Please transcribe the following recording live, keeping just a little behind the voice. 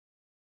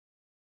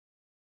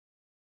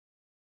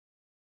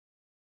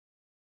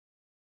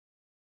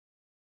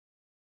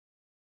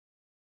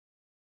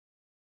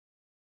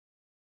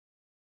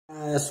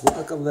Guys,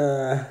 welcome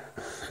to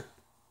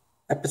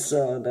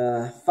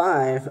episode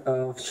 5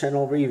 of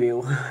Channel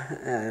Review,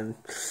 and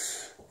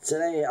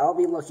today I'll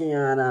be looking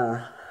at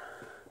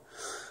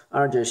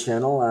RJ's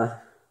channel.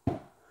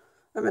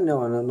 I've been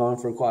knowing him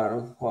for quite a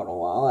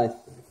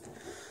while.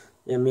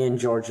 Me and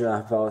George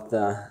both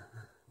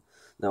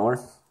know her.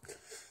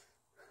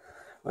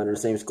 Went to the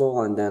same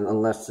school, and then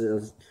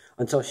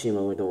until she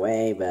moved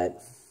away,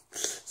 but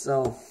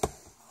so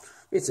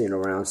we see her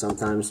around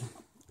sometimes.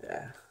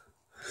 Yeah.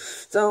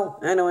 So,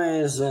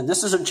 anyways,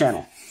 this is her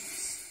channel,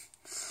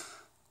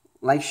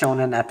 like shown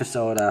in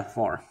episode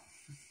 4.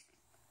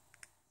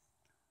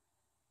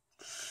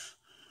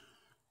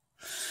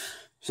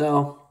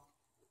 So,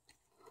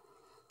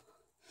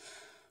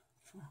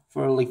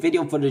 for like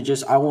video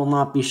footages, I will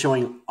not be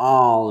showing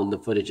all of the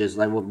footages.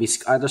 I will be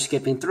either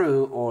skipping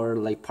through or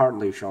like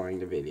partly showing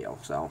the video.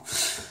 So,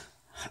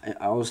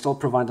 I will still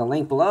provide the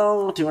link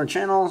below to our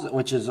channel,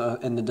 which is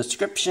in the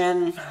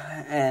description,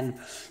 and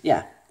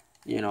yeah.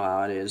 You know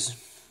how it is.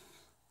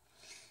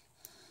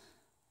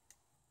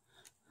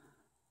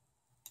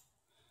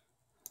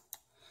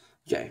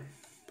 Okay,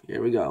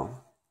 here we go.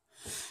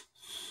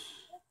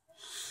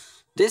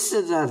 This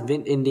is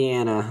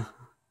Indiana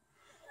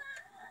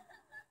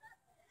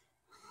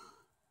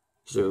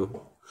Zoo.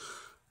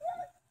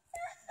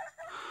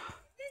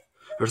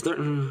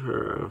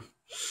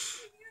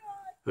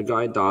 A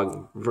guide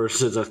dog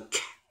versus a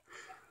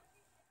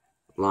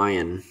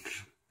lion.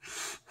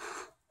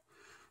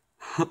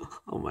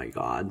 Oh my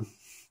god.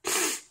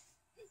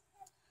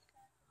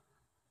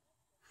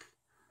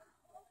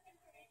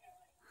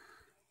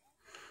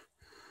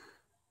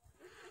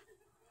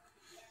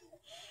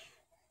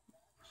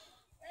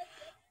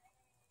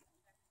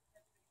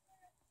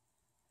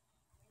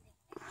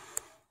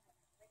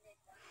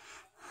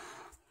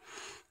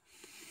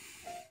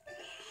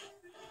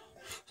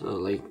 So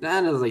like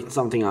that is like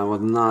something I was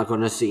not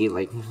gonna see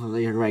like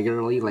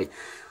regularly. Like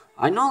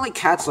I know like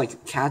cats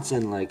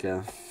and like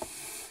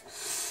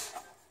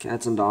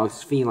cats and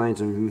dogs,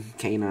 felines and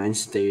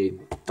canines, they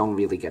don't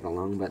really get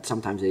along, but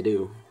sometimes they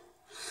do.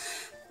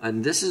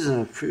 And this is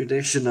a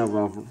prediction of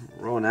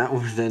Rowan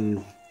Atwood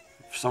and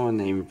someone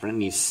named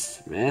Brittany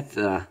Smith.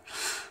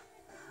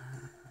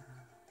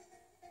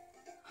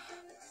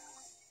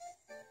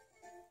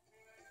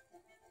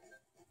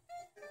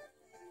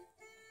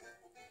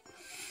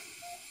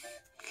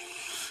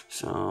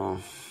 So,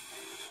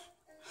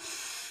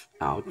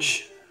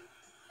 ouch.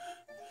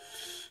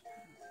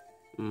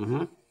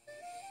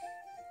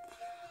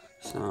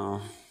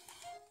 So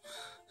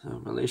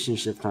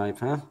relationship type,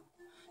 huh?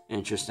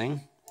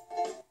 Interesting.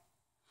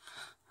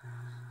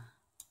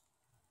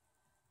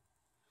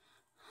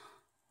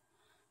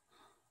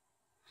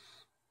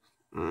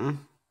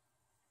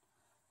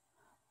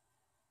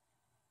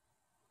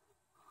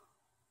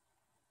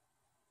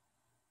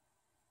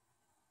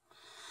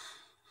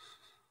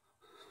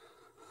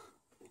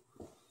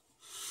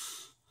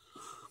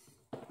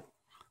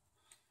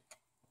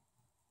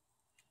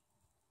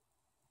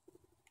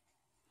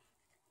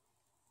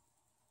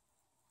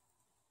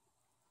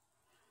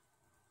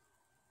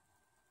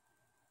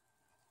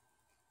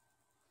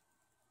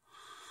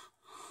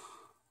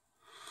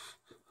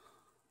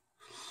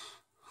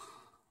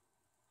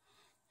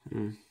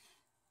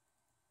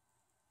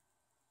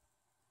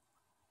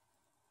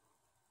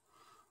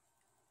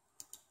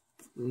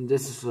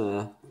 This is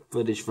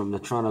footage from the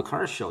Toronto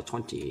Car Show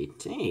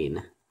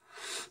 2018.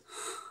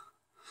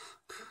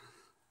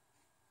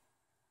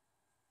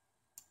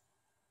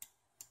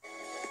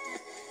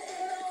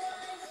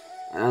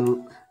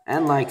 And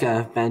like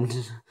Ben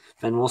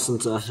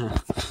Wilson's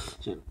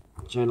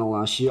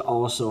channel, she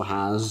also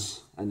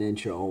has an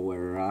intro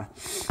where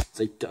it's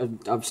like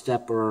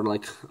dubstep or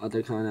like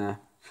other kind of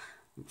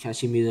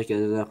catchy music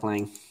is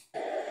playing.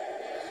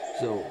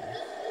 So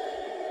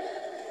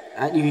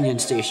at Union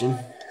Station.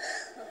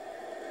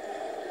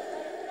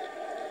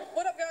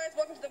 What up, guys?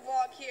 Welcome to the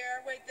vlog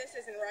here. Wait, this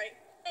isn't right.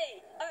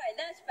 Hey, alright,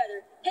 that's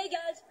better. Hey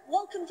guys,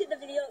 welcome to the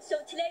video.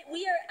 So today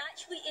we are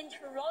actually in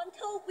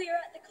Toronto. We are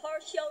at the car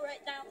show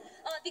right now.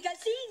 Because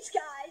these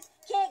guys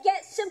can't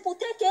get simple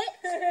ticket.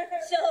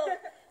 So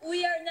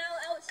we are now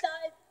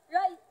outside,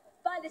 right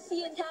by the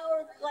CN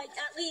Tower, like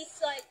at least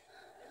like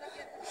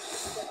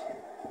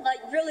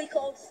really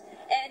close.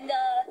 And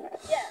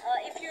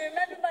if you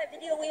remember my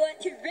video, we went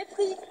to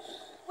Ripley's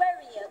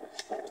Aquarium,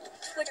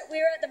 which we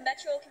were at the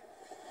Metro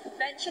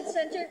Convention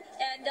Center,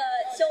 and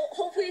so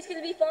hopefully it's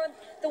going to be fun.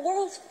 The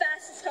world's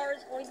fastest car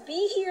is going to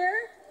be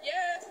here.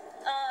 Yes.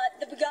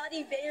 The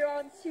Bugatti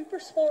Veyron Super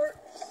Sport.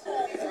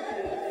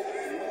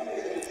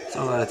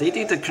 So they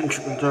do the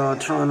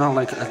Toronto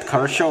like a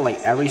car show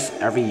like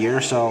every year.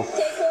 So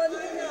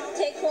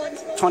Take one.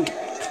 20.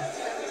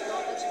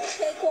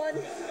 Take one.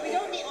 We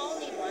don't all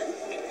need one.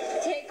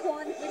 Take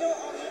one. We don't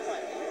all need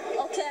one.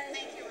 Okay.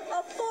 Thank you.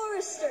 A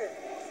Forester.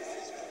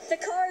 The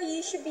car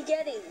you should be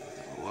getting.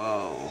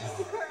 Whoa.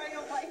 The car I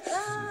don't like.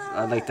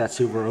 I like that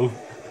Subaru.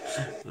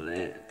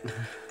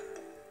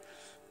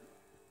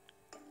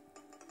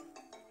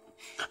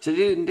 So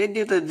they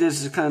do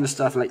this kind of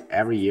stuff like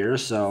every year,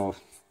 so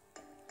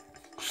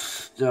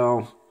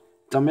So,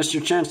 don't miss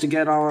your chance to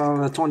get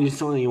on the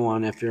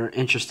 2021 if you're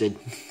interested.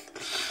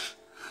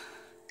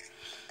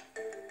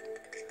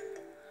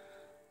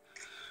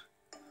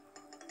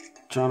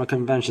 Toronto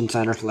Convention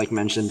Center, like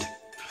mentioned.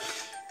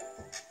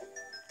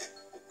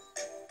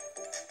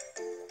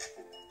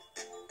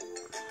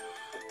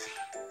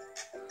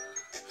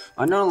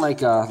 I know,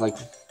 like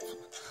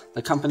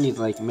companies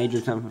like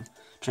major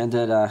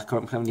transit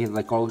companies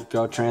like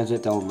Go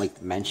Transit, they'll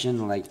like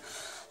mention like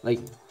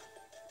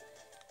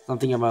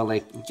something about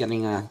like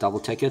getting double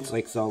tickets,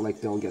 like so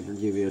like they'll give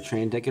you a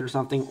train ticket or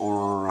something,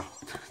 or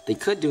they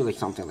could do like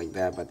something like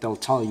that, but they'll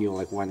tell you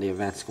like when the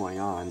event's going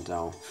on,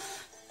 so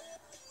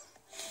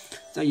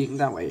you can,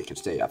 that way you can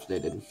stay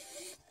updated.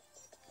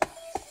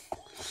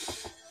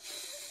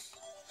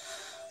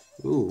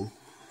 Ooh.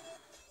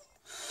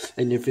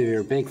 And if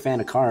you're a big fan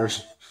of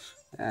cars,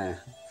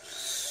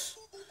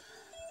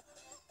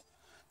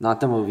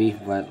 not the movie,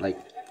 but like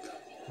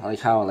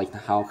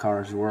how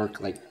cars work,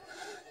 like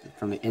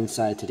from the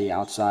inside to the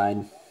outside.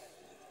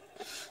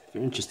 If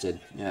you're interested,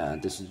 yeah,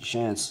 this is your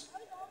chance.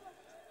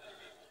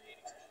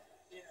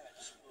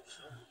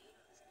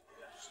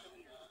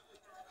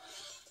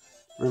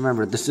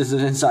 Remember, this is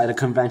inside a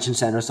convention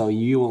center, so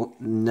you will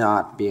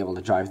not be able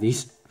to drive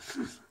these.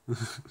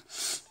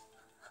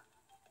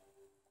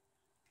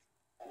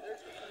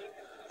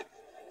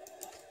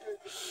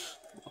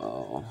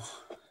 Oh.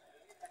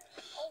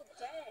 Oh,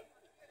 dang.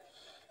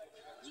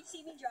 Did you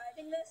see me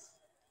driving this?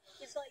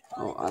 It's like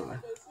Oh, on a daily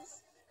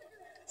basis.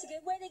 It's a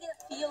good way to get a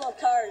feel of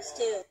cars,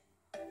 too.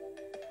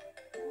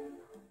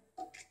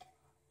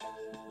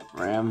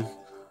 Ram. A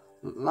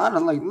lot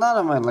of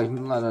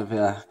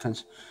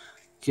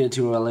kids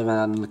who are living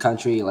out in the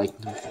country, like,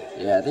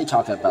 yeah, they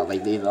talk about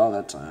like these all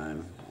the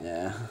time.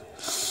 Yeah.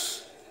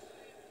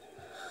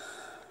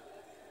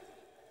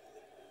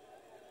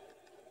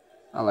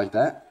 I like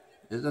that.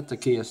 Is that the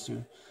Kia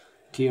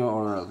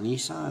or a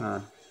Nissan,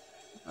 or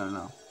I don't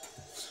know.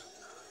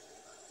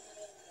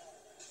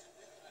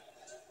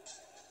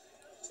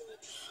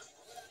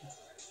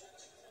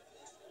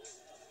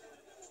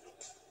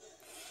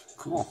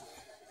 Cool.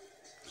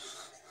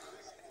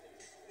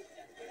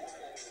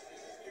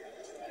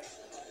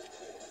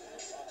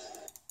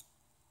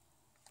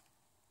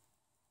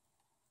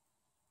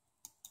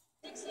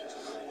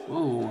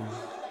 Ooh.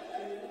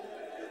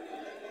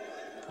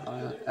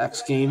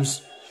 X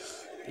Games.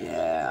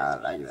 Yeah,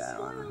 I like that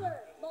one. Spoiler!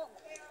 Mom,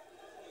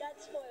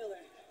 that's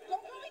spoiler.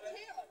 Don't call me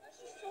Kale. That's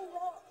just so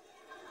wrong.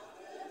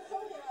 So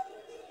wrong.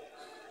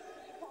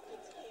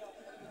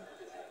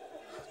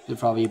 They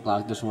probably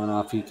blocked this one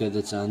off because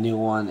it's a new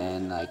one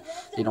and like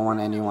they don't want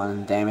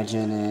anyone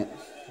damaging it.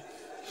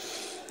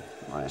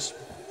 Nice.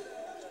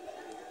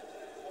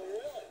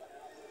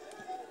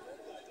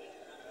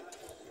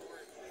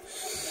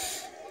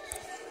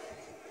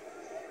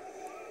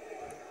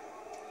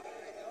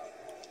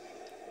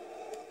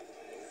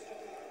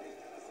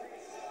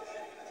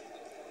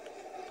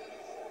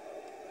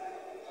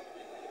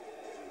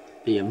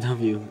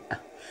 BMW,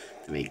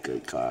 they make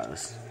good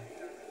cars.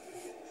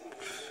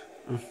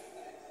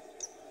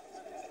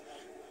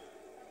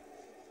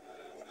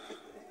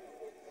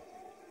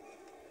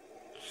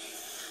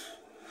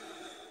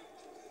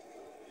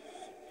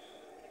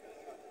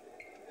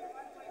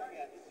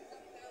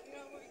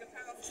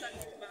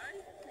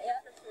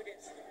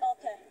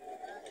 Okay.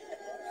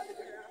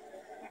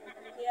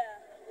 Yeah.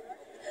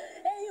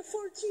 Hey, a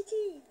Ford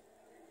GT.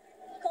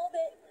 Called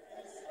it.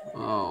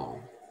 Oh.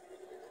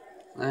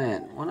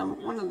 Man, one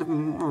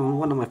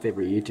of my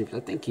favorite YouTubers. I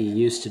think he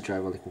used to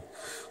drive like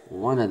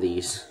one of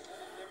these.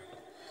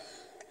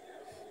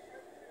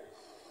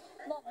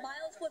 Mom,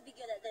 Miles would be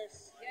good at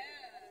this.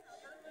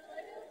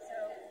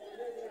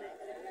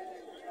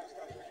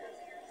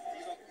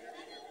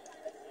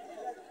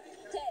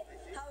 Okay,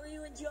 how are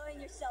you enjoying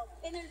yourself?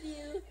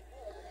 Interview.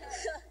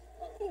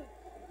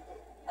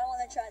 I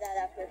want to try that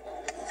after.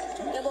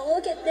 Yeah, but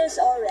look at this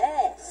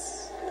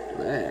RS.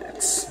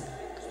 Let's.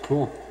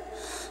 Cool.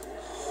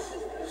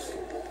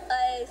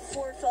 A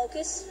Ford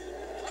Focus.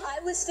 I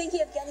was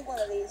thinking of getting one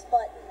of these,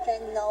 but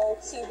then no,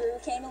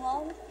 Subaru came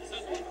along.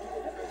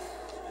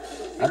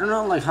 I don't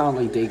know like how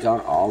like they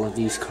got all of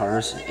these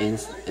cars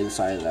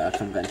inside the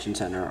convention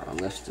center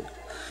listed.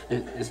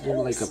 Is there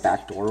like a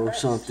back door or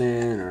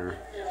something, or?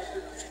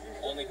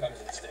 Only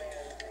comes in stick.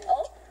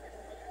 Oh,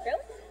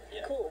 really?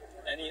 Yeah. Cool.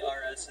 Any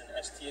RS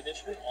and ST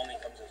edition only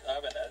comes in. I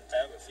have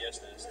a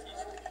Fiesta ST.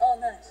 Oh,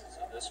 nice.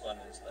 So this one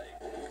is like.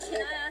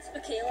 Can I ask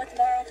Michaela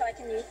tomorrow if I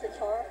can use the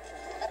car?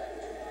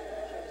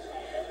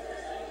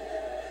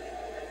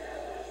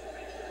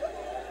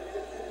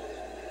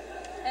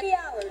 Any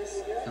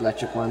hours?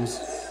 Electric ones.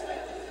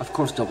 Of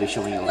course they'll be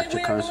showing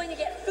electric cars. We're going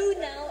to get food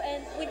now,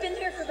 and we've been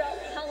here for about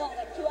how long?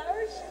 Like 2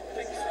 hours?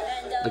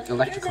 And, Like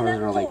electric cars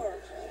are like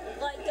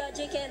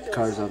Jake Andrews.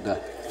 cars of the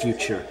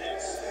future.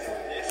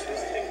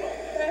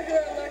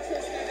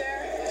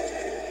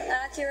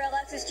 Acura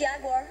Lexus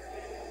Jaguar.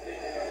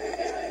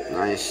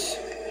 Nice.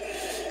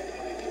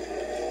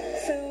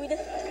 Food.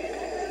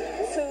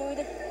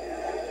 Food.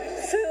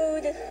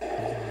 Food.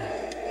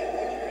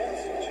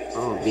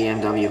 Oh,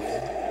 BMW.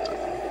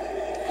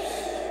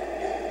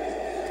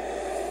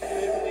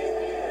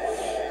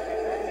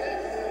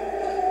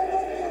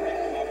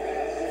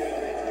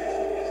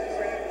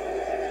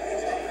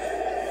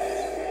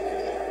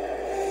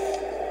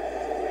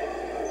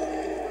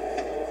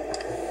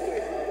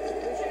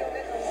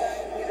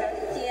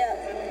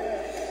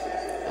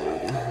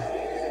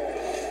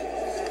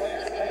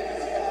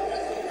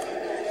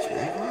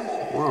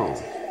 Whoa,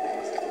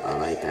 I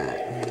like that.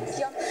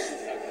 Yep.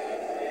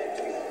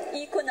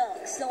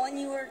 Equinox, the one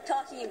you were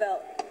talking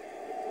about.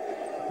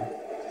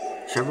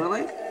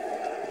 Chevrolet?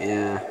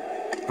 Yeah,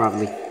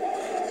 probably.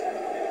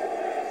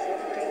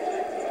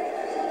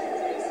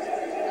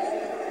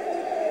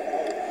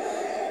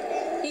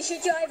 You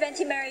should drive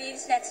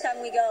Anti-Marie's next time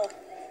we go.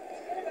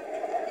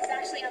 It's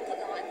actually on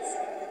Pagans,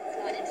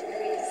 not into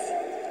Marie's.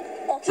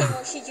 Okay,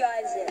 well, she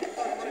drives it.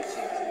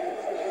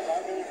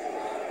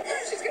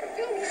 She's gonna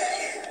film me.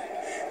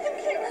 I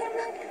can't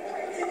remember.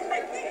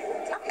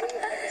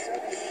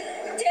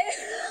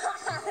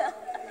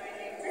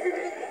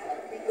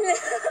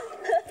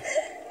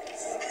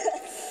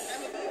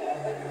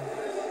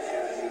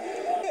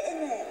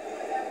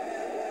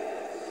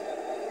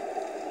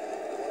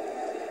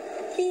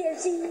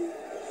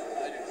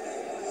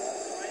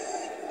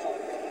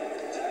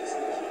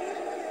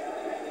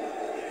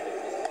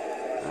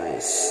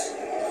 Nice.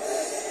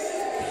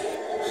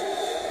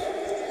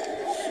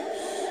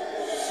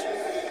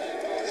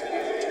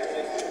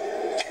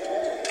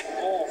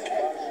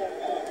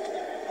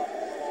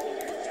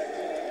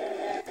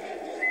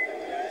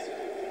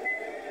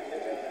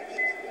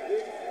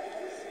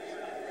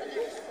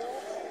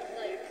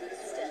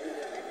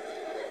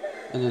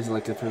 And there's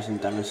like a person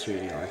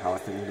demonstrating like how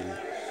things in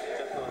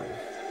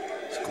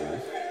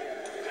school.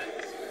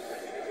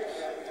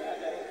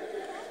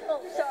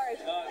 Oh, sorry.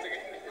 No, it's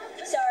okay.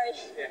 Sorry.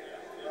 Yeah.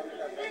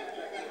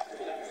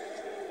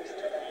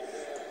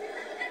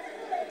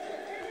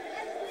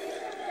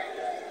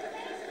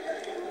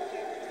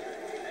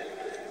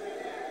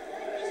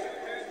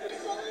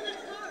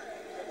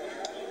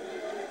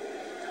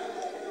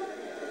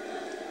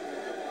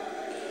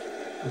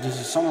 This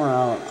is somewhere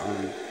out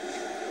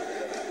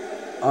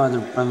on the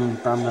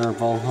Bremer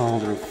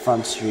Volhold or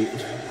Front Street.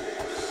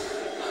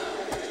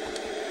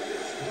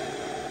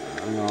 I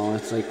don't know,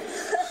 it's like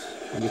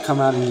when you come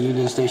out of the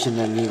Union Station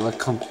and you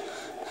look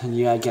and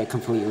you get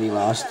completely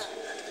lost.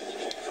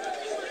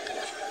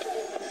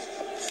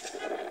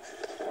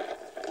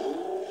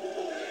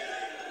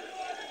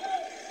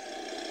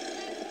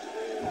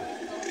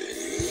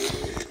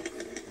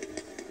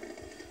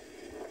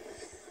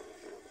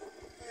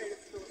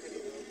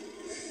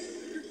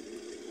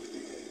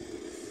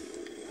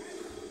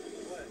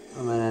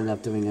 I might end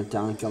up doing a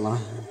downtown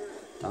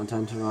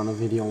Toronto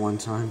video one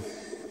time.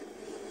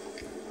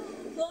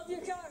 Love your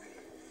car.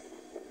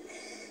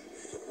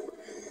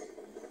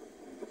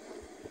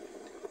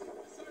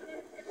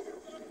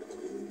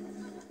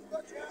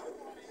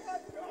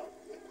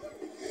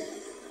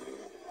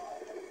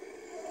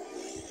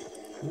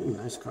 Ooh,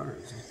 nice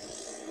cars.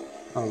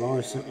 Oh,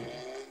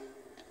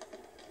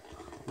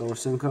 Lower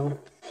Simcoe.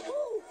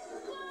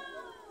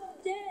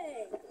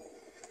 Dang.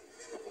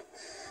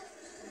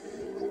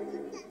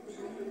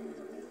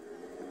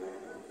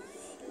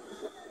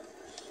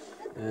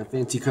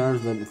 Fancy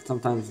cars, but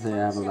sometimes they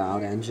have a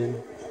loud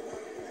engine.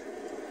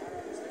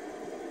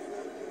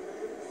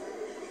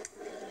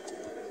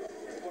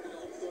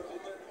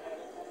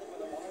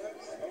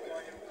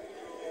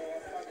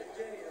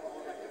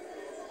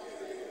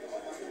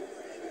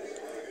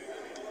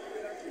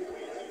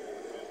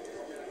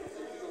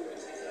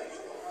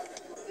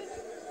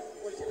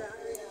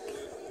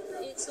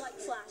 It's like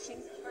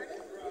flashing.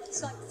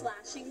 It's like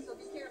flashing.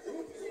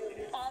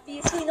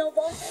 Obviously, no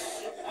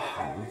boss.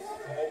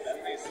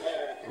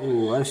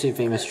 Ooh, I've seen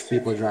famous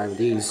people drive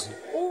these.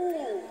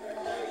 Ooh.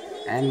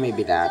 And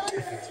maybe that.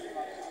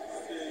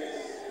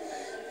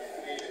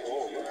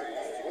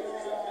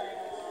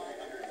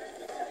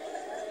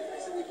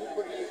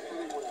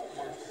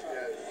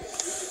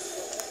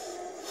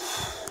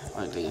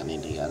 I think I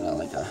need to get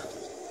like a...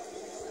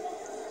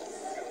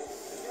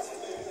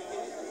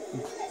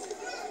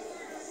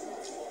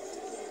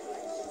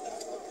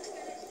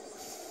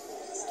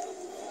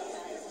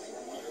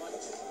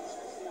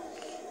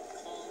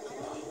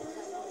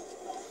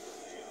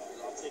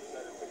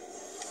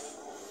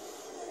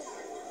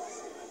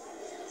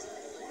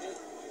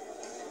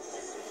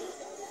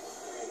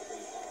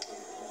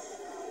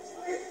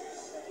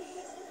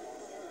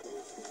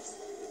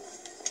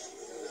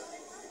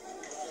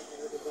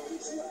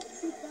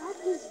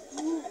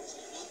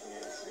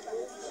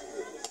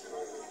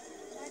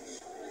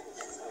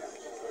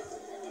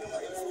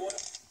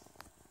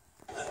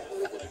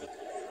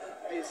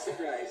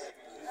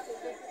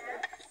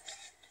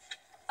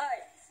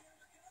 Alright.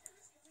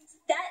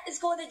 That is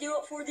going to do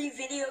it for the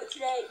video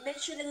today. Make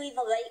sure to leave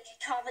a like,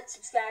 comment,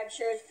 subscribe,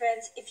 share with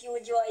friends if you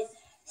enjoyed.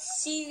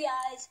 See you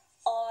guys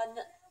on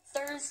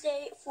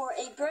Thursday for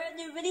a brand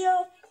new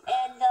video,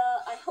 and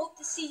I hope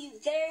to see you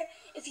there.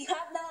 If you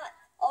have not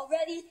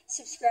already,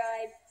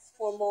 subscribe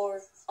for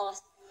more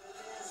awesome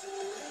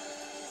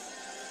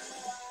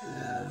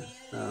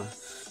Yeah,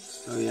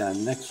 so yeah,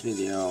 next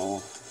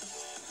video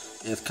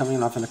is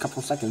coming up in a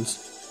couple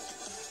seconds.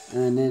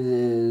 And it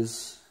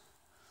is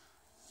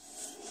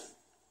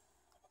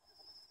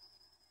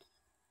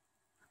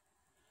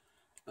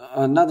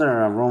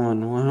another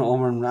Roman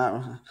woman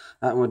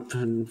that would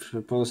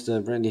propose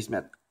to Brandy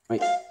Smith.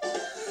 Wait.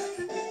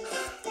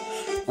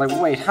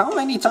 Like, wait, how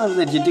many times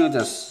did you do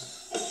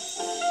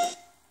this?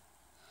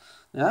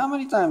 Yeah, how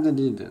many times did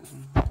you do this?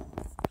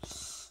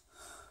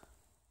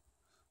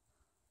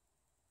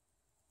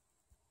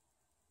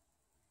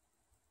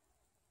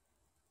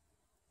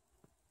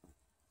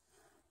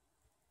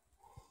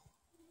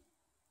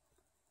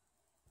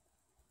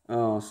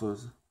 Oh, so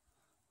it's...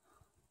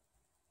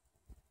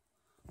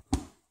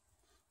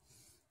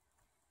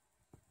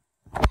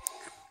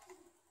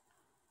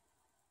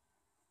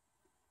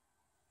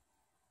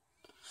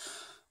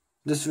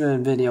 This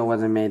video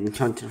wasn't made in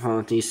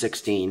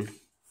 2016.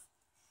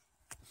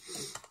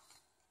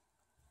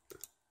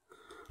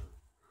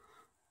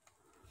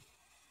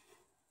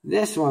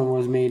 This one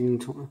was made in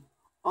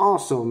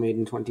also made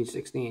in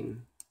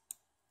 2016.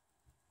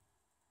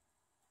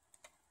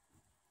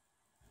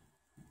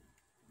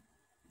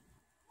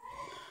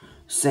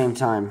 Same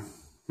time.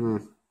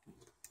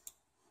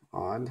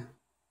 Odd.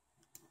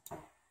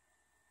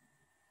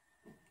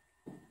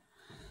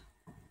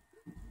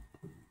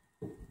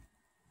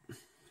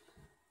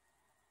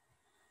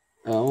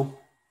 Oh.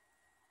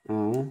 I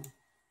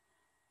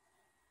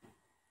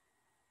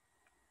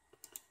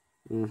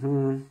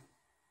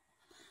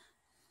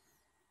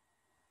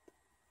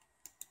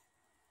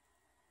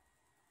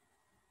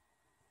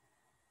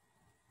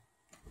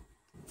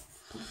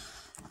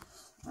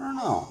don't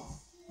know.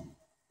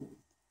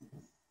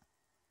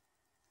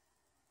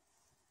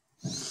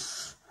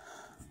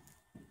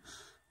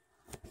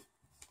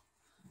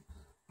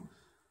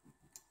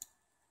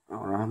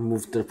 I'll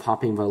move to the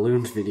popping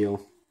balloons video.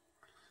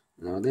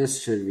 Now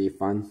this should be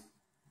fun.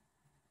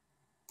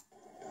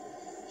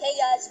 Hey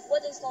guys,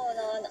 what is going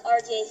on?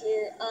 RJ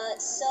here.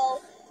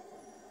 So,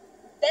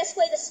 best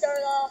way to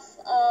start off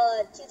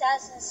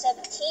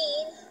 2017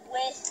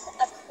 with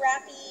a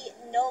crappy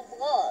no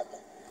vlog.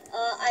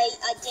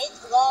 I did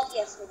vlog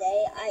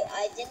yesterday.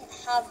 I didn't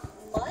have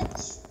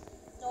much,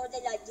 nor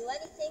did I do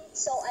anything.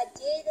 So I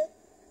did,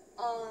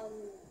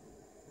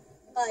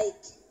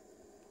 like,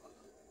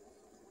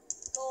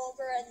 go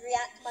over and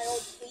react to my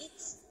old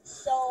tweets.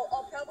 So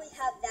I'll probably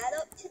have that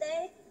up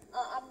today.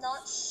 I'm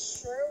not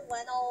sure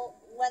when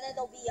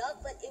it'll be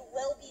up, but it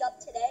will be up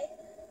today.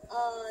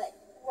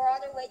 We're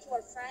on our way to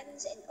our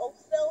friends in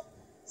Oakville.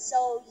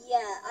 So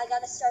yeah, I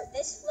gotta start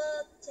this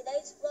vlog,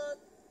 today's vlog.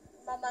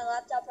 I'm on my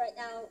laptop right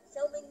now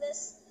filming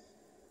this.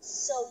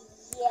 So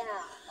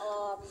yeah,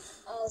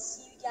 I'll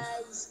see you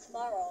guys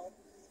tomorrow.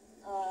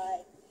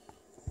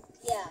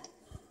 Yeah.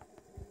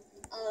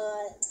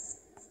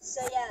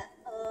 So yeah,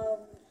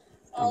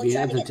 I'll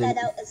try to get that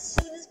out as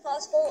soon as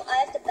possible. I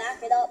have to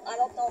back it up. I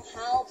don't know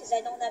how, because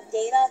I don't have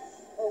data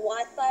or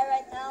Wi-Fi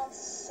right now,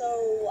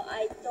 so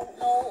I don't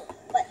know.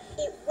 But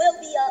it will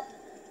be up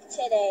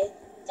today.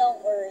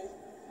 Don't worry.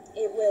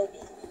 It will be.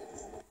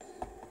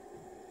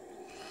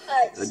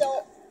 Alright,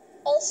 so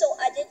also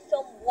I did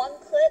film one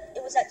clip.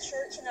 It was at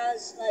church, and I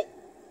was like,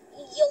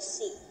 you'll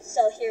see.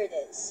 So here it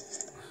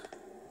is.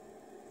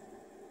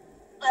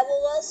 I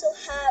will also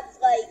have,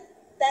 like,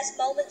 best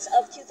moments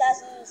of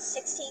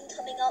 2016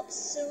 coming up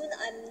soon.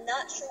 I'm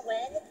not sure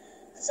when,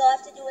 so I'll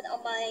have to do it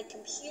on my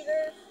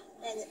computer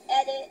and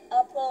edit,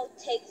 upload,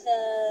 take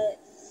the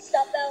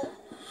stuff out,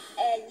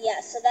 and yeah,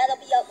 so that'll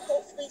be up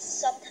hopefully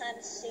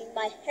sometime soon.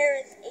 My hair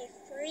is a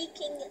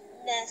freaking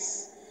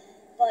mess,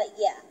 but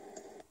yeah.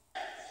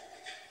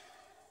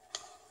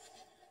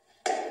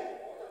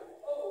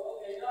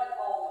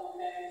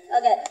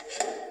 Okay.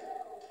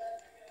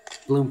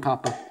 Bloom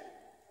Papa.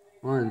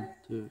 1,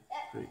 2,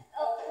 3.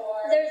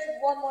 Oh, there's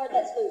one more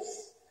that's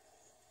loose.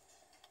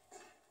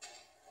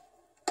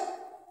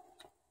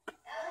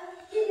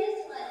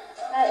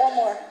 Alright, one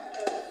more.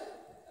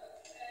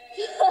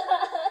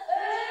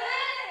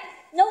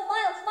 No,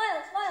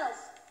 Miles.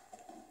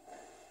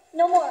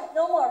 No more.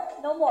 No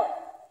more.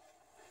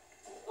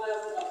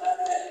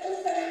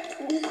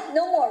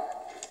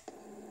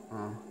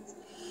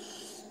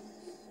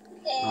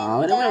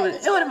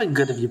 It would have been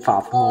good if you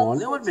popped more.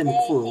 It would have been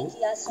cool. Thank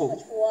you guys so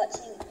much for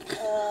watching.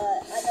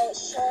 I know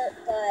it's short,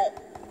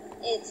 but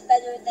it's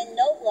better than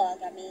no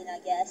vlog, I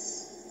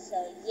guess.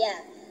 So, yeah.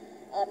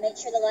 Make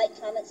sure to like,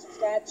 comment,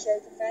 subscribe, share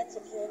with your friends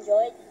if you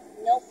enjoyed.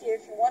 No fear,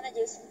 if you want to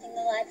do something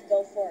in life,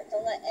 go for it.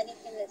 Don't let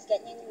anything that's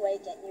getting in your way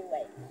get in your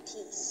way.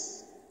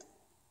 Peace.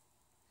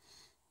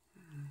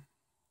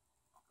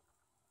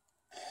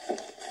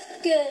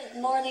 Good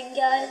morning,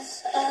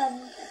 guys.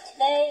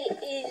 Today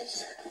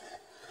is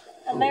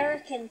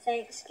American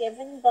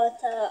Thanksgiving, but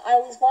I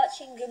was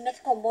watching Good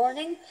Mythical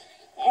Morning,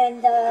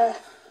 and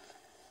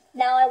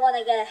now I want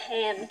to get a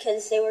ham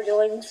because they were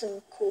doing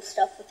some cool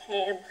stuff with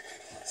ham.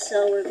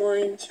 So we're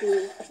going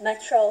to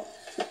Metro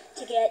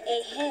to get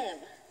a ham,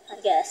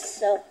 I guess.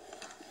 So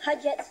Hi,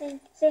 Jetson.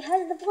 Say hi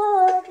to the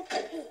vlog.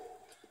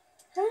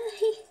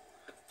 Hi.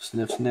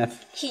 Sniff,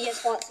 sniff. He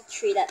just wants a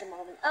treat at the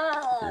moment.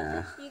 Ah,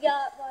 Yeah. you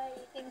got my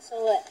thing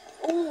so wet.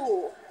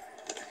 Ooh.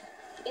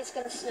 It's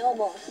gonna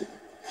snowball.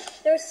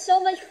 There's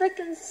so much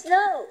freaking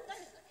snow.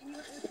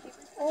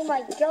 Oh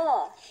my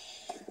gosh.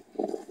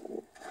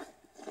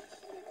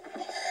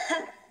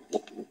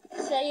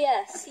 So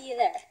yeah, see you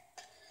there.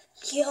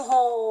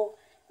 Yo,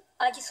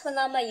 I just went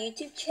on my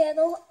YouTube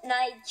channel and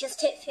I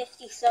just hit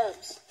 50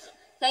 subs.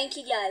 Thank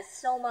you guys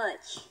so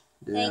much.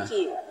 Yeah. Thank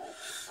you.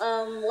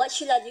 What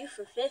should I do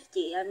for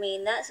 50? I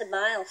mean, that's a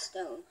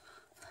milestone.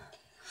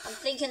 I'm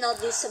thinking I'll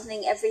do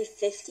something every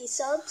 50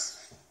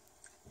 subs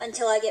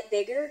until I get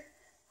bigger.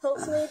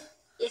 Hopefully,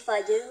 if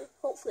I do,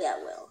 hopefully I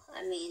will.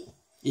 I mean,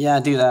 Yeah,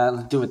 do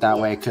that. Do it that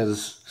way,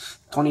 because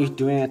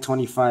doing it at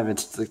 25,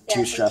 it's like, yeah, too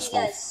thank stressful.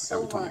 you guys so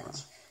every 25.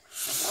 much.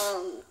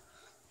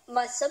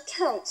 My sub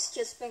count's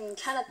just been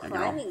kind of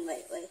climbing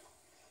lately.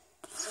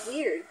 It's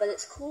weird, but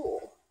it's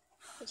cool,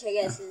 which I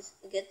guess is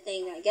a good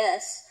thing, I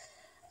guess.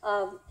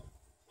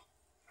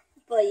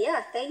 But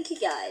yeah, thank you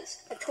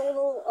guys. A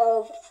total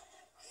of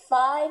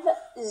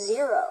 50.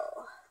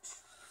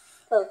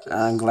 Focus.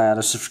 I'm glad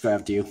I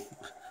subscribed to you.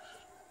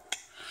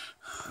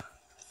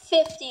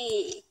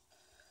 50.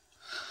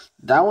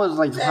 That was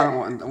like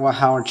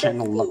how her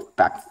channel looked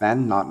back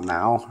then, not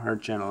now. Her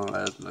channel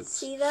looks.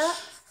 See that?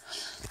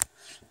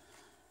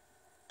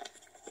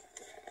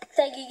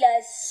 Thank you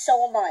guys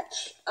so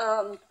much.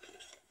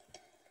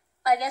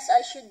 I guess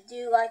I should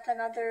do like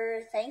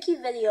another thank you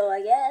video,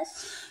 I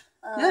guess.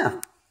 Yeah.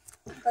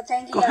 But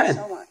thank you Go guys ahead.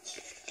 so much.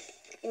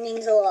 It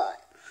means a lot.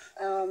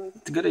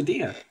 It's a good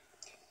idea.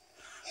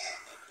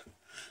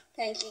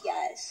 Thank you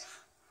guys.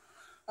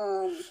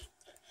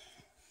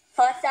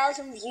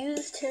 5,000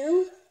 views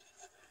too.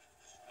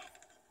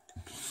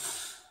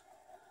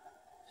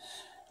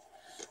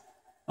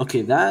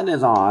 Okay, that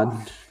is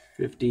odd.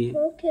 50.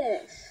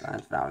 Focus.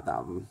 That's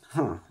 5,000.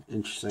 Huh.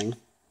 Interesting.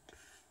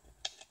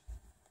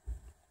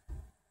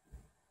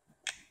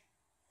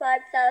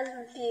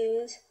 5,000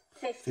 views,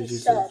 50 50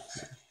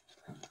 subs.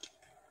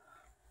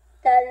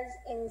 That is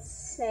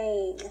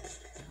insane.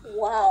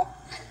 Wow.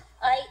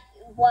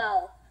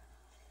 Wow.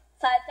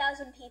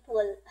 5,000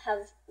 people have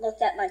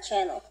looked at my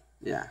channel.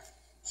 Yeah.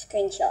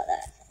 Screenshot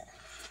that.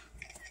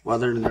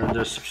 Whether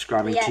they're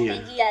subscribing Yeah, to you,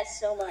 thank you guys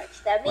so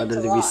much. That means whether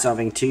a they lot. be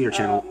subbing to your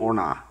channel or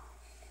not.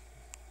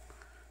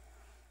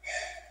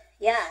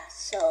 Yeah,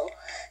 so...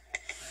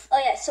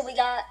 Oh yeah, so we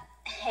got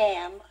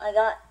ham. I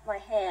got my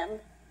ham.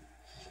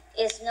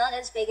 It's not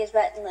as big as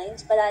Rhett and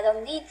Link's, but I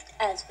don't need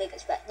as big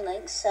as Rhett and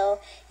Link's. So,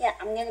 yeah,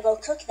 I'm gonna go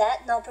cook that,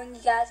 and I'll bring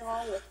you guys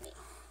along with me.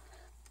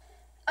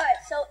 Alright,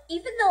 so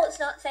even though it's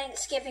not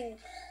Thanksgiving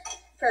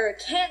for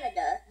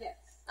Canada, Yes.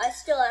 I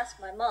still asked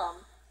my mom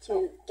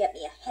to get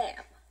me a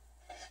ham.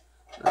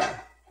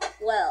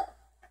 Well,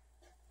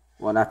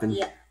 What happened?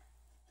 yeah.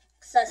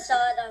 Because I saw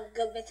it on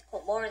Good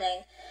Mythical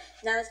Morning,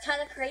 and I was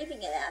kind of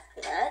craving it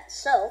after that,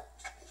 so...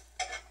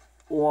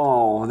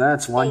 Whoa,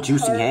 that's one a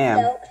juicy ham.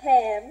 carved-out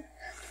ham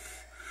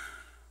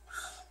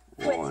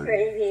with Lord.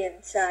 gravy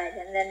inside,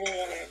 and then the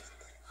innards.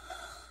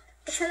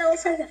 It kind of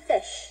looks like a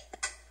fish.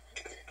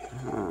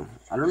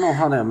 I don't know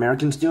how the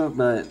Americans do it,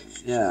 but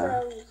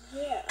yeah. So,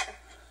 yeah.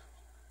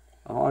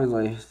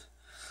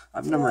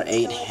 I've never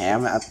ate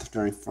ham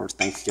during for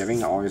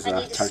Thanksgiving. I always I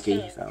need a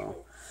turkey, spoon.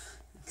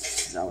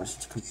 so that was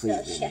So,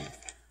 completely. chef.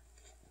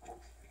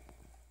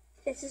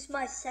 This is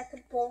my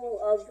second bowl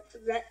of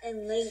Rhett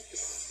and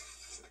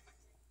Link's.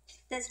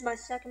 This is my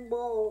second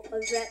bowl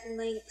of Rhett and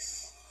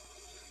Link's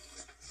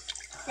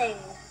thing.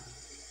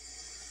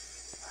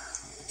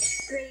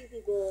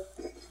 Gravy bowl.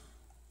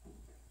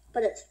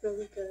 But it's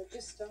really good.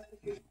 Just stop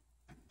if you.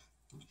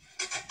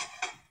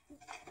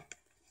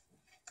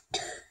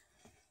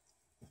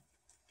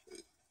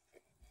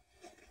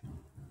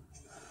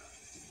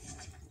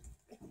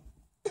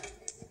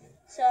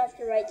 So I have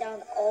to write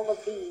down all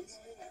of these.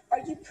 Are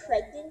you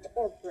pregnant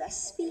or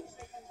breastfeeding?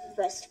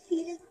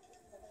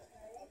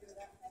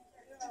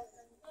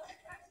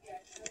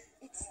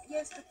 It's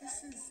yes, but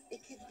this is it.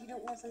 Could you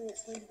don't want something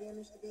that's going to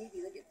damage the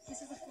baby. Like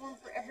this is a form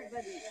for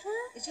everybody.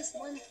 Huh? It's just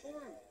one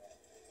form.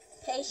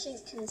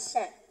 Patient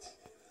consent.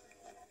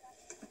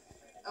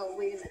 Oh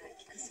wait a minute.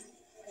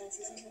 Can I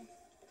say something?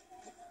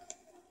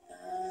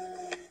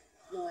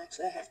 No,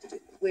 actually, I have to do.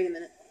 Wait a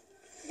minute.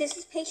 This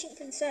is patient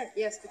consent.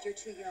 Yes, but you're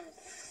too young.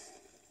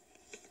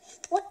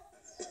 What?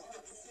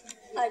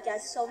 Alright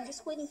guys, so I'm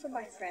just waiting for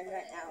my friend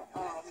right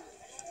now.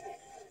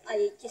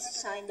 I just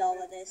signed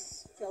all of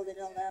this, filled it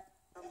all out.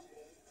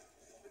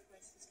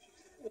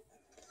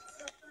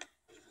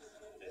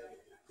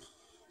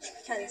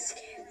 Kind of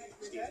scared.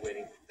 Steve's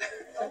waiting.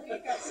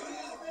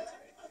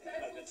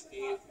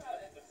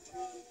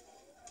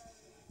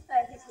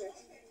 Alright, he's here.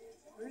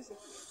 Where is it?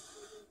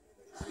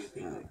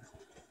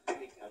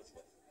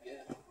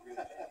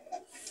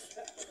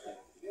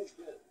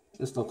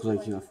 This looks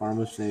like a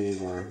pharmacy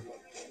or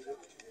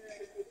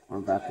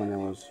back when there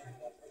was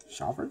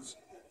shoppers.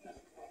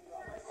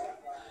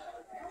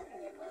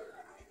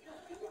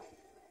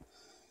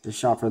 The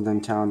shopper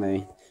in town,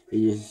 they It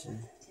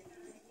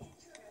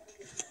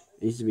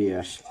used to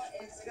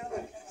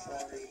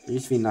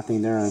be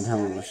nothing there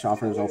until the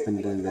shoppers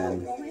opened, and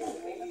then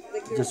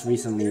just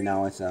recently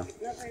now it's a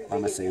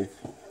pharmacy.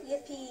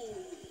 Yippee!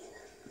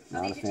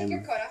 Not a You take fan.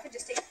 your coat off and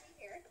just take it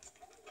here.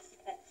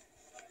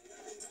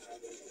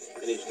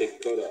 I need to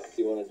take the coat off.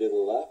 Do you want to do the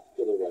left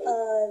or the right?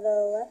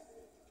 The left.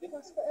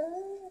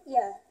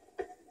 Yeah.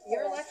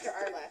 Your left or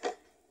our left?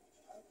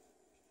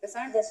 This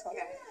arm? This one.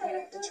 Okay. I'm gonna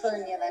have to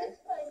turn you then.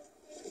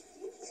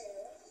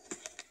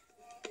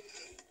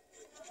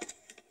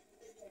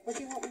 What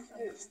do you want me to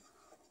do?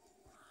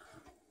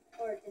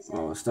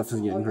 Oh, stuff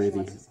is getting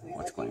crazy.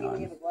 What's going on?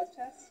 Give a blood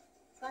test?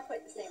 It's not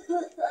quite the same.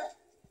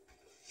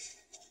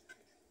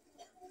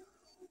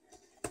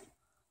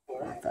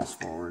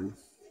 Fast forward.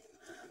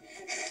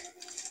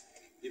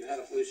 You've had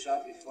a flu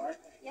shot before?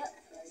 Yep.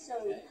 So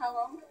how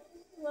long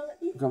will it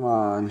be? Come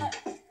on.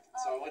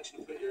 So I want you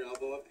to put your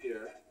elbow up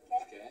here.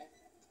 Okay.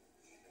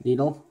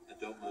 Needle? And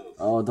don't move.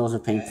 Oh, those are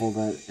painful,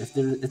 but if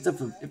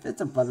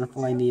it's a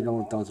butterfly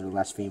needle, those are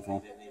less painful.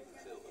 Didn't even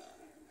feel that.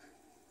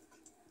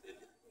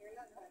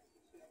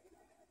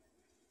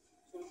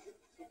 So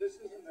this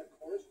isn't a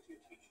course to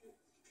teach you?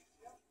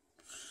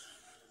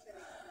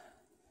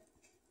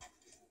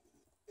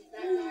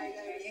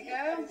 There you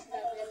go.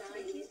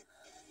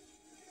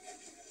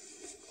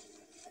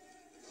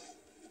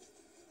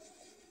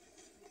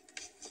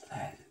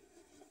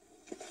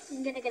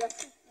 I'm gonna get a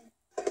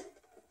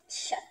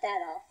shut that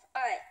off.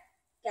 Alright,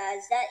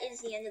 guys, that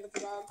is the end of the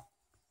vlog.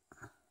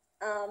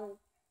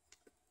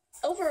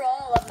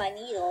 Overall, I love my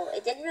needle.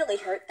 It didn't really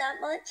hurt that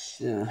much.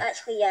 Yeah.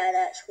 Actually, yeah, it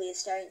actually is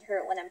starting to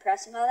hurt when I'm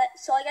pressing on it.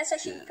 So I guess I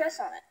shouldn't press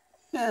on it.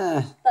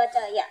 Yeah. But,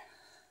 yeah.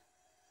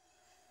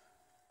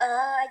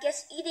 I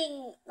guess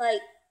eating,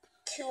 like,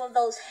 2 of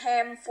those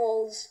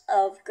handfuls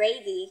of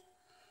gravy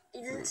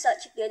isn't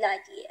such a good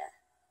idea.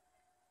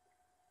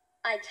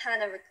 I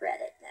kind of regret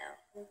it now.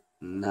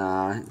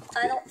 Nah.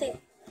 I don't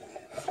think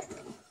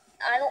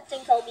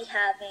I'll be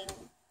having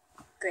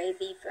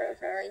gravy for a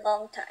very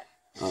long time.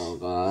 Oh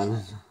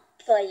god.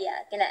 But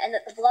yeah, gonna end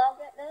up the vlog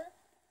right now.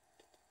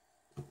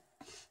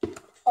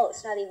 Oh,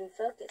 it's not even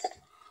focused.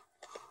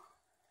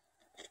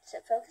 Is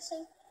it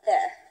focusing?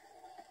 There.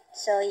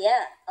 So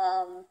yeah,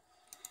 gonna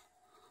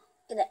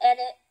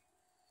edit.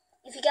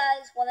 If you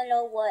guys want to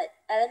know what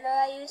editor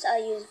I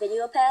use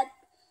VideoPad.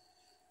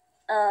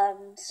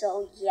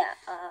 So yeah,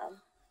 oh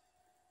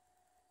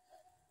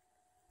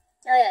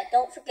yeah,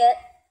 don't forget,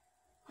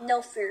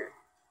 no fear.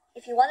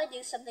 If you want to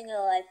do something in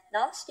life,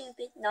 not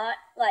stupid, not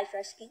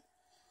life-risking,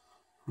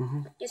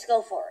 just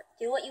go for it.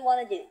 Do what you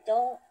want to do.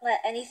 Don't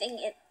let anything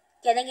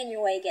getting in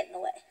your way get in the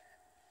way.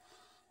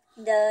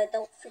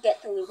 Don't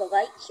forget to leave a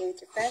like, share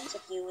with your friends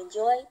if you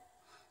enjoy,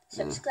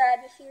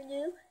 subscribe if you're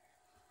new.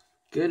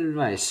 Good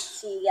advice.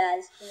 See you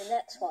guys in the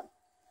next one.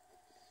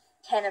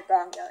 Tanner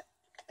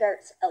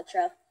Gert's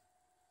outro.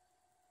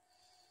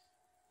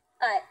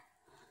 Alright.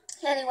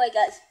 Anyway,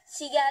 guys,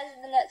 see you guys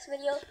in the next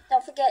video.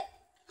 Don't forget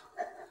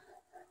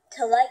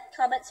to like,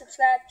 comment,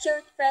 subscribe, share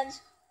with your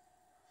friends.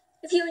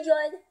 If you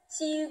enjoyed,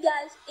 see you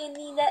guys in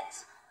the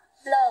next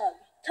vlog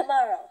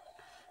tomorrow.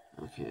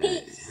 Okay.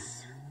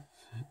 Peace.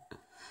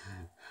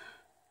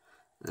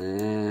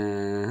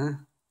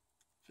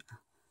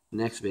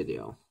 Next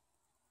video.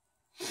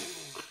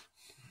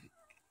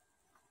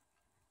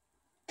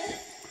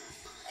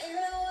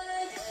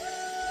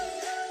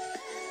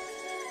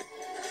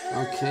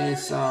 Okay,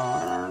 so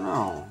I don't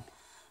know.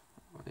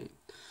 Wait.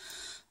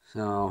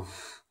 So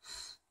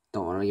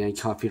don't want to get any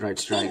copyright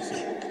strikes.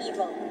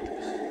 Evil.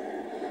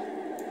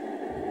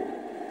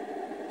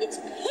 It's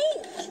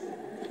pink.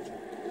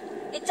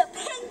 It's a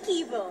pink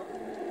evil.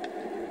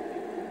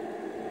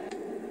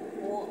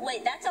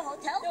 Wait, that's a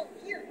hotel? No,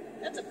 here.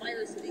 That's a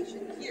fire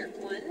station. Here,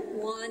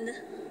 one.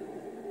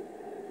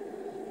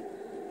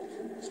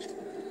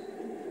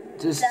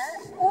 This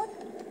That one?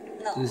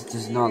 No. this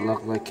does not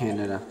look like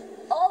Canada.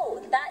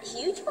 Oh, that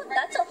huge one?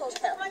 That's a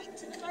hotel.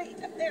 To the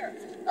right, up there.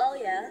 Oh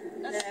yeah,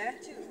 That's there.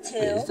 two. Wait,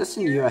 is Two. this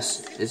in the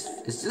U.S.? Is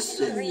this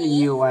in the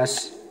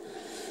U.S.?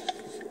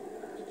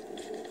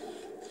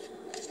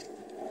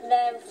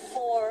 Then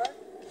 4,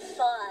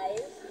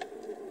 5.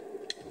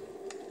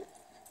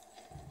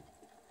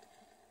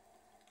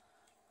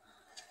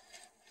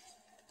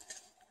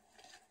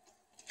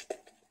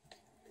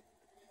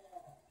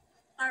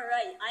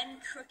 Alright, I'm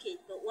crooked,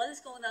 but what is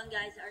going on,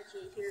 guys?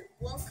 RJ here.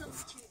 Welcome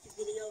to the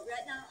video.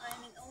 Right now,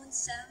 I'm in Owen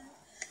Sound.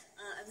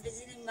 I'm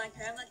visiting my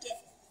grandma,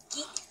 Geek.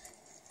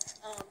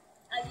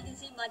 As you can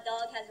see, my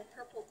dog has a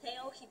purple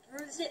tail. He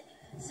bruised it,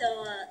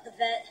 so the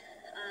vet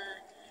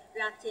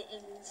wrapped it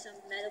in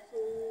some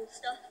medical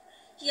stuff.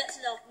 He gets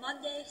it off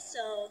Monday,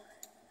 so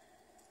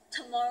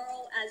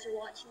tomorrow, as you're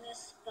watching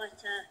this.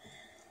 But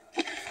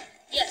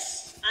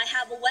yes, I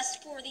have a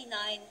West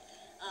 49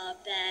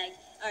 bag.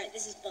 Alright,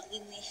 this is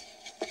bugging me.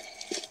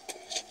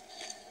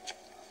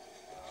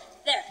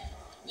 There.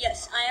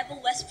 Yes, I have a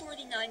West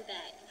 49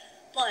 bag.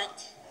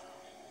 But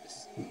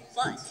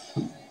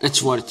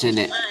That's what's in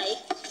it. I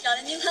got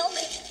a new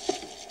helmet.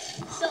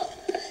 So,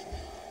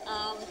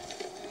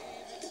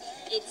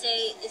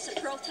 It's a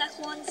Pro Tech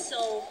one,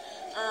 so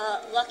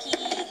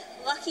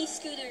Lucky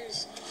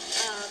Scooters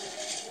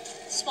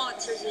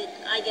sponsors it,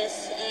 I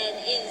guess, and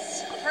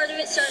is a part of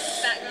it. Sorry for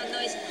the background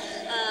noise.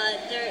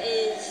 There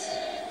is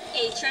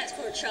a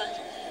transport truck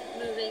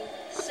moving,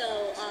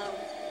 so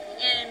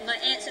and my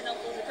aunts and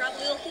uncles are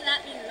probably looking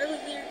at me really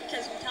weird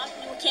because I'm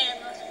talking to a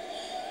camera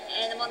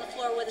and I'm on the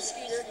floor with a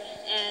scooter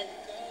and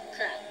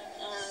crap.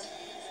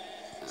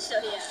 So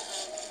yeah.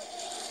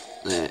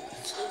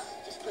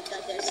 Just put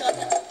that there. So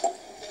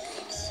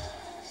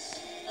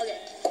okay.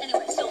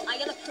 Anyway, so I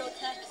got a Pro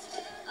Tech.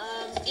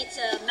 It's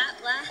a matte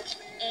black,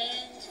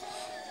 and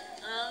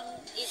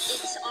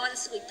it's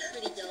honestly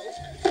pretty dope.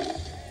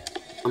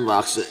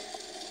 Unbox it.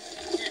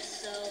 Yeah,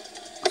 so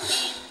it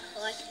came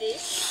like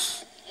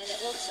this, and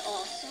it looks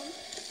awesome.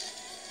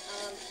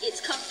 It's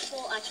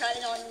comfortable. I tried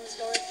it on in the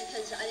stores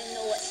because I didn't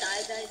know what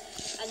size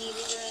I needed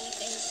or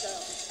anything. So,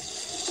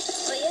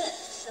 but yeah,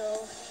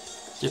 so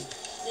yep.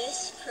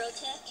 this Pro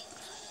Tech.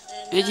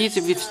 It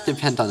usually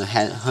depends on the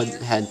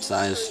head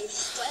size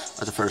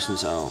of the person,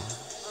 so.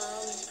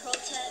 Pro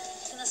Tech,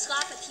 gonna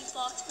slap a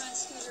T-Fox brand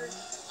scooter.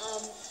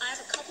 I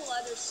have a couple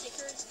other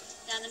stickers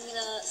that I'm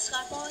gonna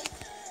slap on,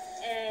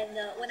 and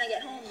when I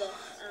get home though.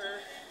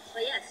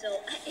 But yeah,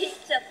 so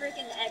it's a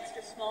freaking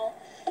extra small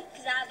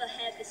because I have a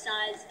head the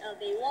size of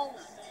a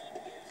walnut.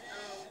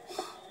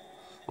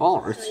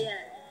 Walrus. So yeah,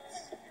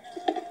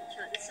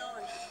 try this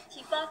on.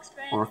 T-Fox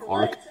brand.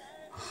 Orc.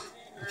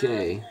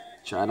 Okay,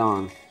 try it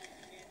on.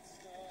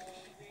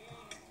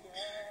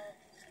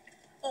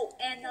 Oh,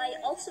 and I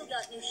also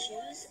got new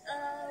shoes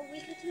a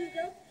week or two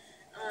ago.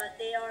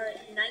 They are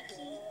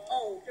Nike.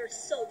 Oh, they're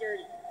so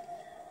dirty.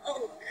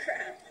 Oh,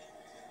 crap.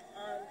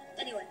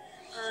 Anyway,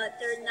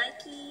 they're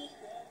Nike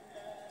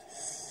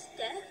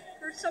Steph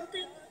or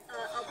something.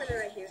 I'll put it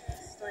right here.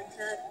 But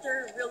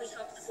they're really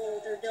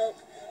comfortable. They're dope.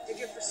 They're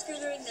good for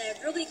scootering. They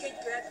have really good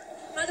grip.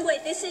 By the way,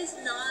 this is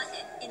not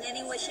in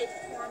any way, shape,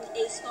 or form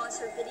a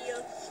sponsored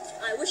video.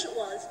 I wish it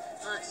was.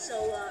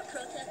 So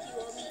Pro Tech, you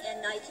owe me,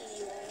 and Nike,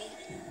 you owe me.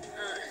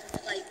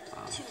 Like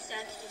 2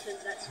 cents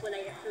because that's what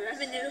I get for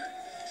revenue.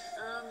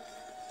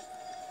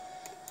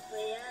 But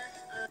yeah,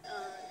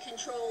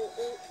 control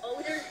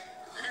odor.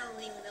 I don't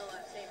even know what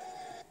I'm saying.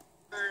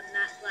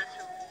 Matte black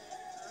helmet.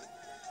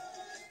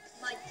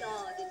 My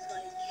dog is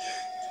like.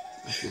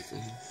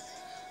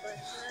 But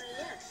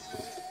yeah.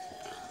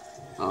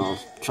 So, I'll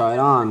try it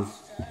on.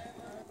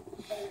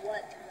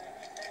 What,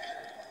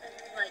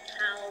 like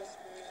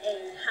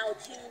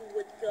how-to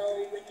would go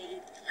with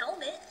a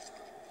helmet.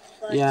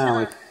 But, yeah,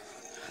 like.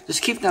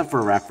 Just keep that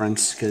for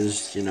reference,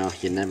 because, you know,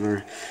 you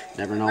never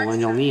know when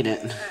you'll need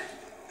it.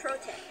 Pro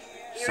Tech.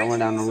 Somewhere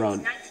down the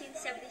road.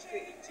 1973.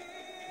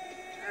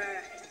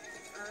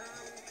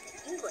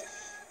 English.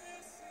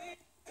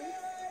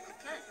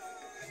 Okay.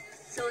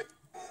 So,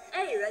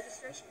 hey,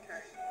 registration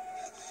card.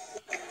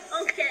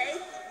 Okay.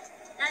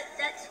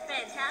 That's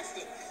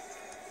fantastic.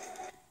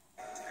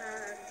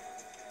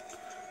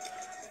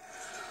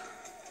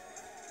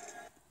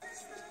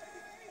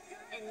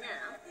 And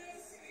now,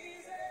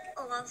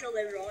 Alonso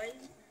later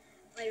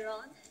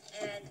on,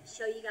 and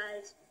show you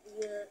guys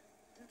the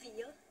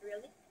video,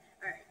 really.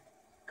 Alright,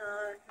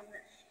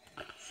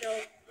 so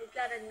we've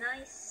got a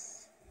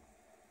nice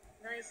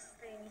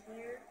thing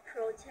here,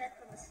 Pro Tech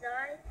on the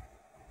side.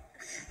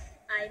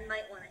 I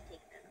might want to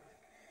take that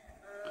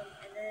off.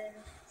 And then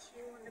 2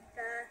 on the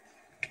back,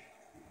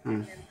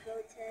 and then Pro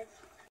Tech.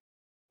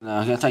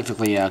 I can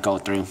technically go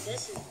through.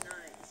 This is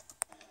nice.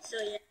 So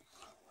yeah.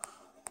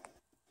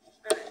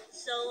 Alright,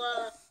 so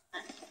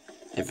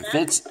if it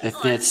fits, it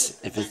fits.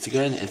 If it's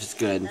good, if it's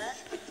good.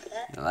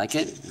 You like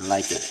it? You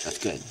like it. That's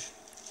good.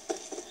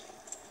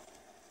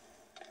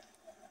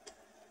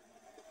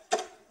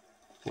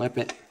 Whip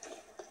it.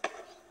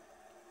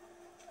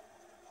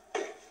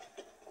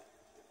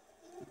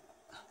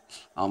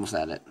 Almost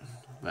at it,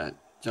 but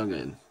still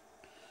good.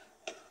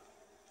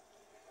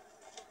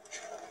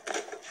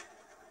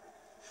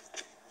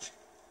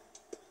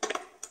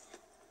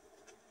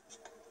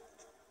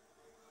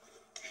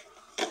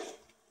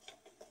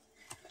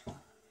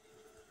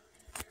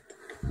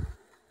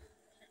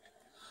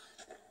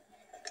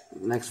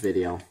 Next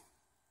video.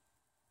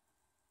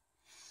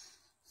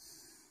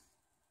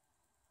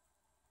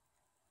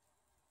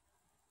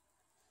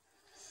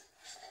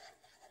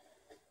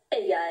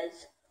 Hey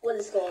guys, what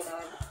is going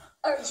on?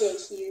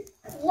 RJ here.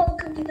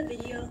 Welcome to the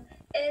video,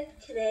 and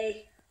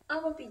today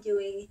I'm gonna be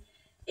doing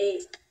a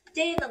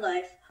day in the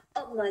life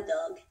of my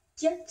dog,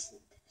 Jetson.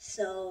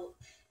 So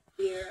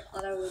we're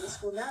on our way to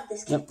school now.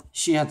 This kid. Yep,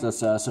 she has this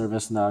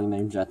service dog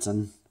named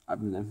Jetson.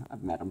 I've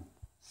met him.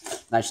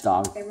 Nice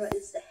dog. Camera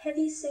is the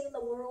heaviest thing in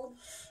the world,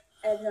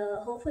 and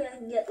hopefully I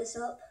can get this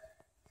up.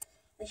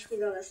 I should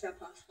figure out that's not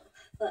possible.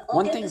 But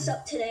I'll get this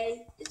up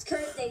today. It's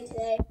current day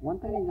today. One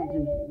thing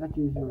that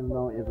you should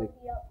know is like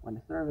when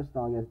the service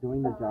dog is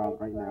doing the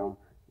job right now,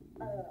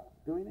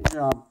 doing the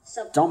job,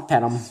 don't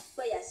pet him.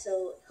 But yeah,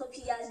 so hope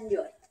you guys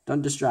enjoy.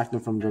 Don't distract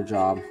them from their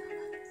job.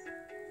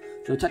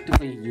 So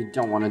technically, you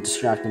don't want to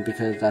distract them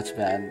because that's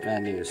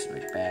bad news.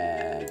 Like,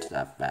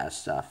 bad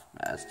stuff.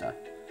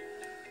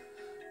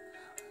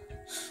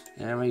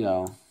 There we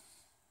go.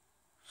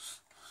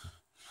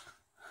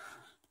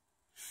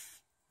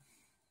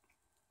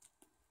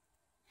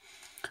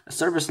 A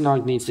service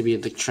dog needs to be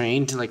like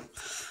trained, like,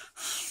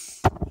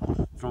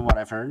 from what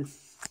I've heard.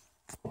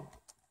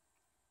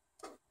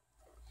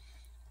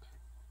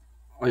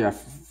 Oh yeah, I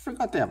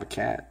forgot they have a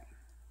cat.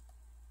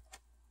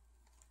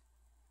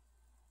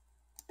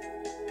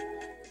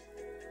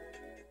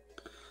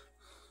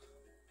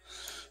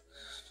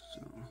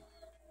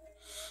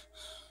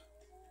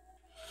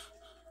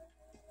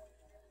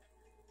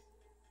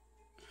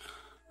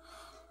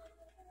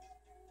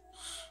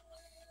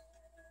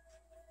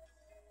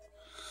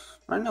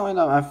 I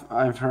know.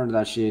 I've heard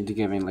that she'd be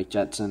giving like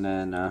Jetson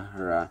and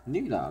her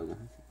new dog.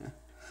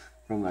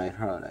 From what I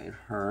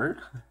heard,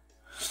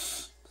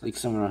 like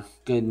some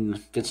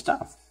good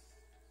stuff.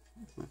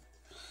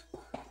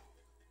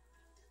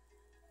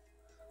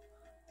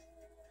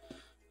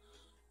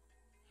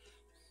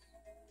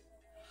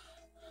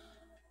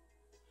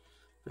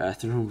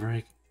 Bathroom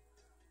break.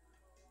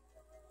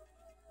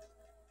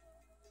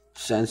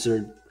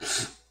 Censored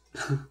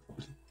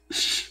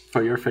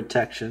for your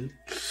protection.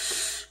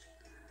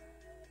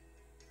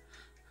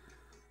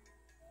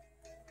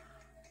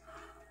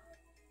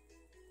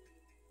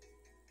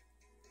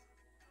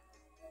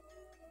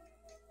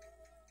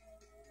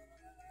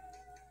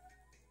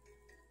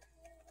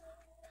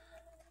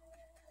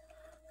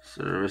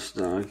 Service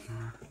dog.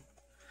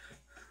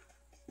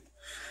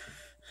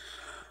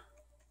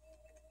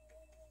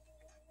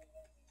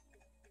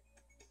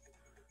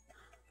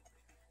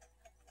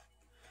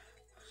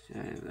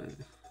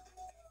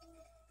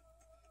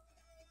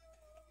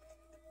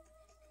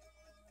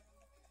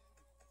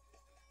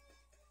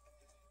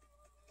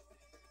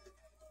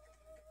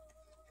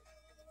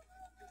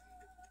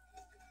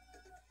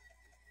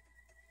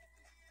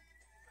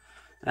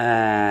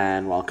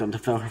 And welcome to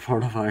Film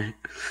Report of our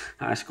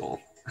high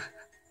school.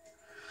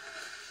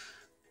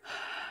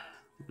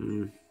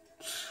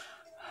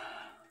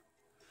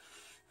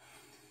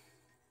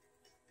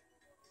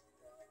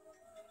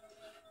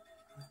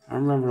 I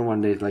remember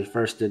one day, like,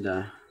 first did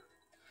a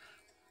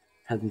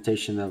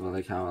presentation of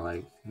like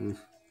how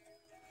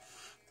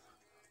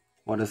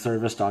what a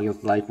service dog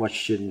is like,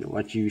 what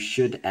you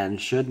should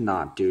and should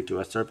not do to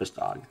a service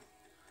dog.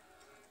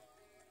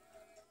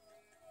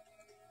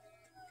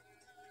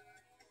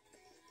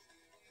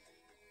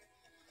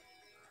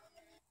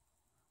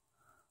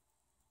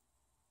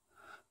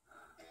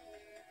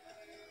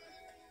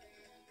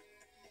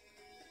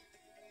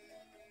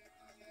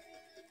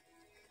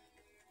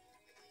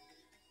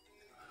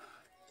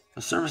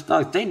 A service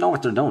dog, they know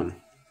what they're doing.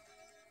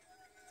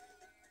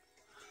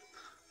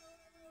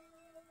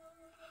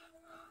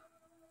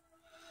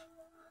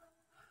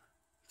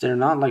 They're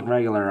not like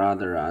regular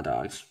other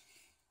dogs.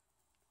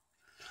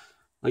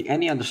 Like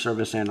any other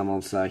service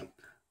animals, like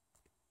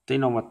they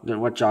know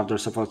what job they're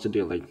supposed to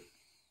do. Like,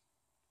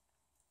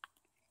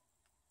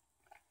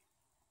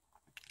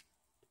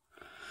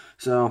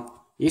 so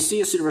you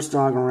see a service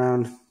dog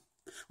around,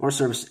 or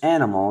service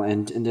animal,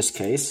 and in this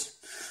case,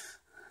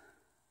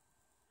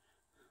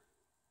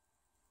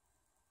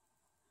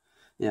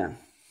 yeah.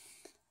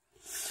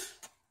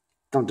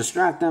 Don't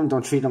distract them.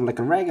 Don't treat them like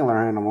a regular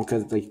animal,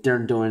 because like they're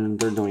doing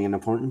an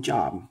important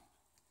job.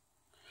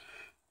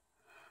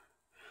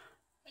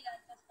 Hey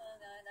guys, what's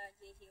going on?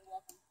 RJ here.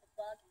 Welcome to the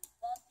vlog.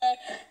 I'm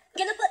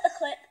gonna put the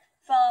clip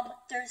from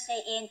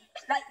Thursday in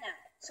right now,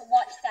 so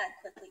watch that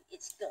quickly.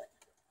 It's good.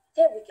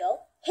 There we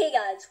go. Hey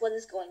guys, what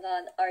is going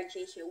on?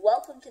 RJ here.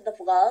 Welcome to the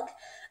vlog.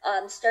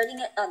 I'm starting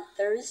it on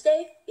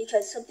Thursday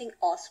because something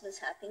awesome is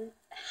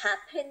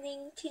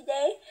happening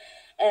today.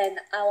 And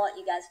I want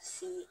you guys to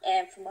see,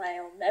 and from my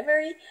own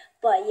memory.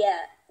 But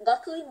yeah,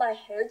 luckily my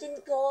hair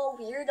didn't go all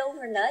weird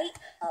overnight.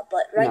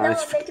 But right now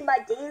I'm making my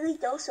daily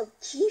dose of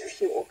G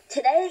Fuel.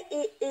 Today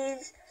it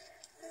is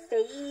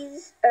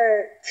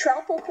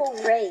tropical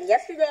rain.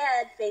 Yesterday I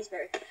had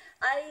Faceberry.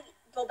 I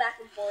go back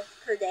and forth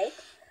per day.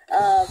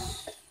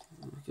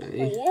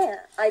 Okay. Yeah,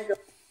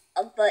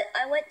 but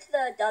I went to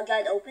the Dog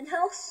Guide open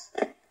house,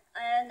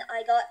 and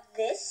I got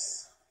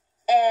this,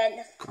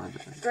 and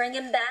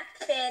bringing back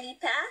fanny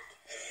pack.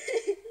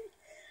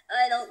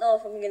 I don't know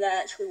if I'm going to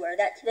actually wear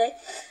that today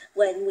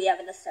when we have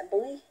an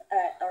assembly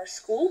at our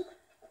school.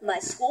 My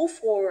school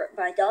for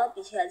my dog,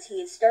 because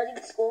he is starting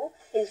school.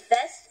 His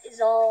vest is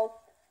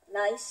all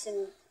nice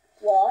and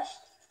washed.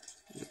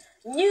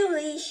 New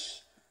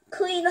leash,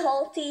 clean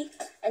halty,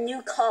 and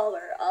new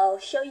collar. I'll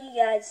show you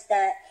guys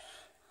that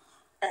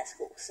at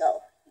school.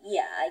 So,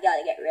 yeah, I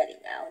gotta get ready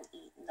now and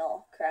eat and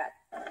all crap.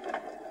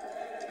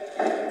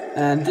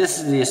 And this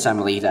is the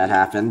assembly that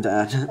happened.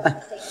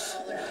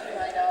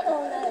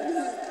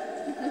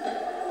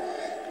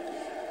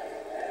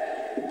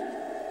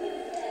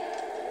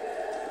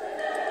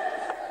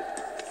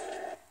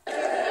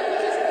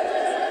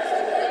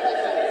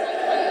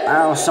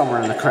 I was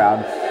somewhere in the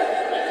crowd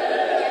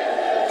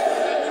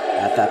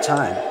at that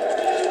time.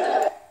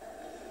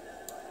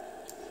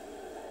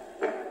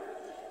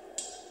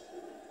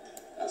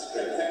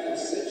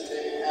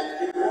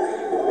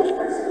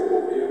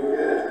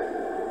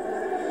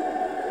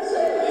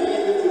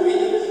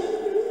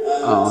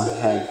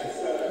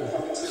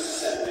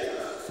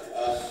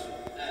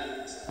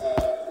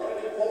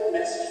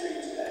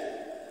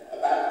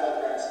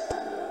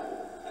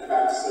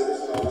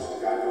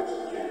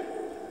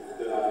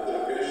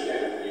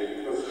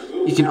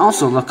 You can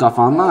also look up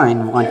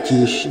online what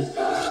you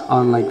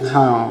on like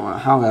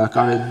what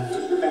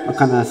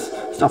kind of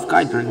stuff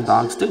guiding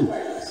dogs do.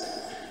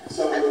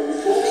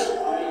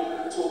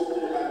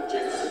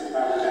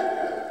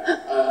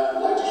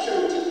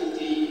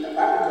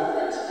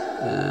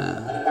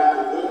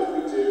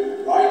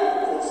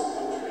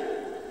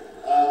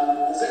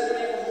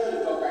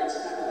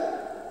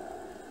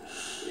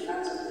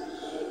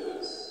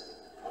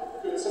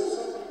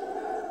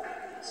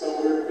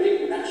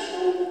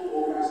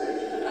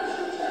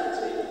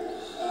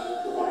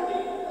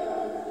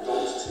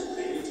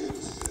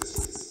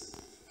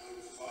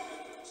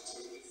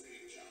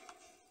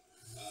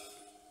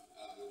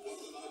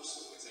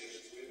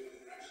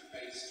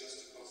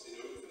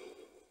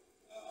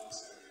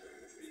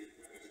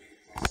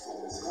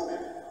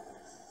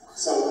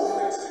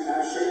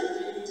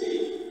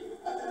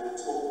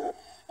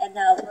 And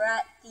we're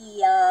at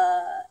the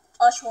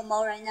Oshawa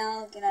Mall right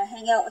now. Gonna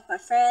hang out with my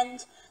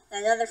friend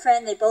and another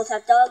friend. They both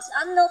have dogs.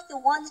 I don't know if the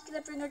one's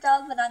gonna bring her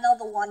dog, but I know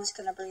the one's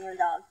gonna bring her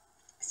dog.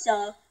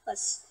 So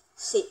let's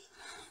see.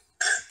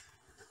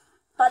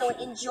 By the way,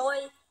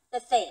 enjoy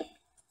the thing.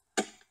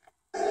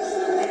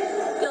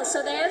 Yo,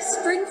 so they have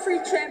spring-free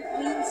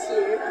trampolines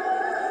here.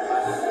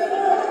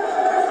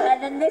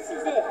 And then this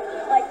is it.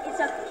 Like, it's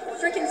a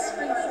freaking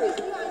spring-free.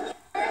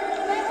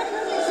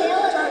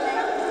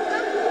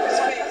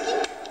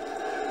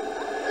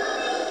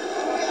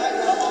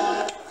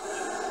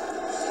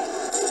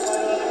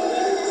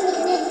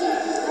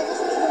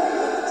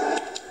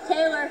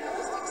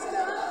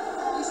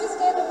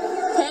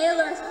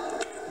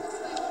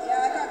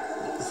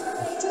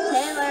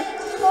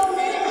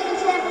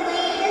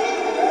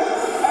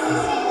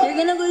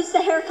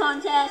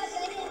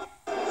 Contest.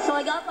 So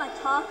I got my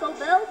Taco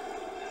Bell,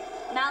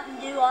 Mountain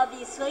Dew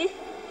obviously,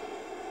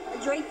 a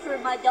drink for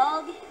my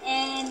dog,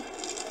 and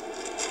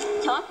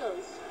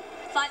tacos.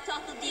 5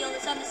 taco deal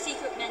is on the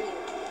secret menu.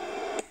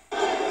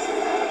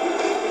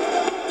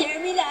 Dare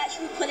me to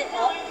actually put it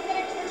up?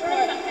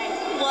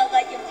 What,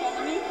 like in front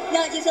of me?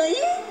 No, just like,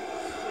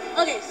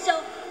 okay,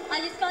 so I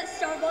just got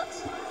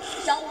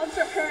Starbucks, got one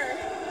for her,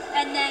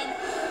 and then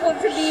one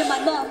for me and my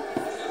mom.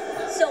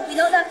 So we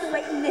don't have to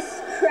wait in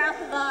this crap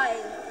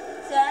line.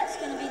 So that's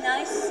gonna be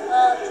nice.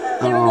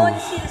 They were going to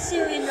see the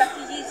Syrian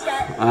refugees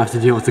that I have to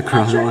deal with the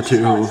crowd too.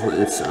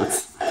 It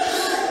sucks.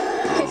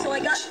 Okay, so I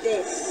got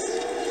this.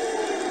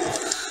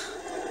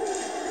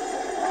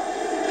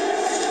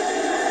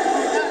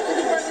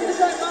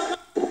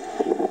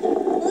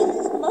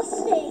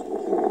 Mustang.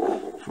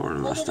 Ford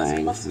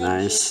Mustang,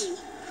 nice.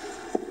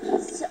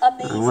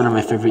 Amazing. One of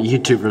my favorite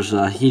YouTubers,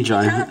 he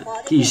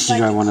used to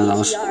drive one of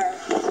those.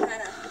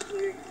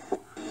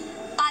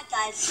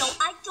 So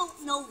I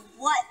don't know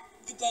what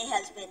the day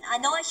has been. I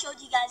know I showed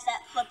you guys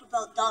that clip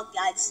about dog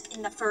guides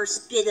in the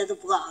first bit of the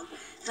vlog,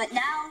 but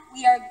now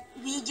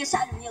we just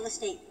had a real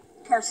estate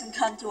person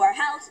come to our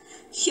house,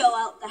 show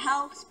out the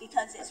house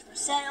because it's for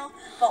sale,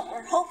 but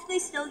we're hopefully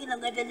still gonna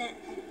live in it.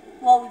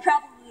 Well, we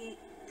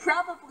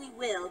probably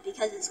will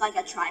because it's like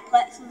a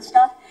triplex and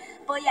stuff.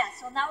 But yeah,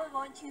 so now we're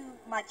going to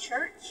my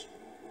church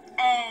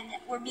and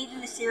we're meeting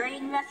the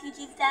Syrian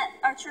refugees that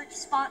our church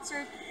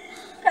sponsored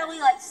probably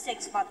like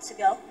 6 months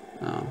ago.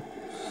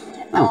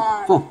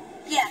 Oh, cool.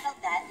 Yeah,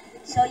 about that.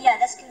 So yeah,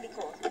 that's gonna be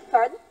cool.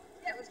 Pardon?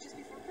 Yeah, it was just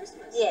before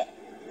Christmas. Yeah.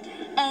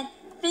 And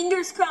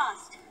fingers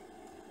crossed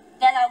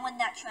that I win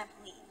that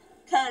trampoline.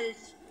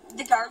 Because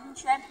the garden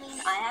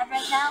trampoline I have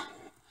right now.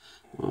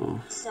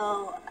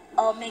 So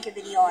I'll make a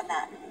video on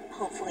that,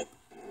 hopefully.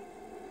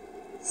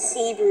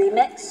 Seed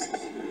remix.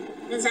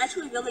 It's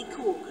actually really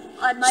cool.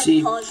 I might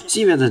pause it.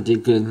 Seed is a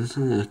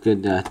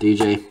good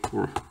DJ.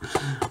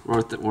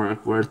 Worth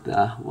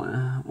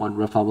One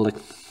Republic.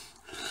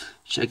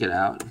 Check it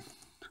out.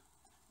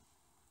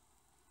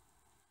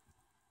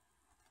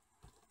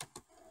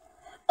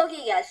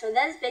 Okay guys, so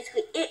that is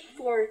basically it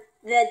for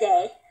the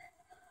day.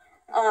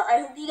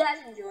 I hope you guys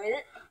enjoyed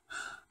it.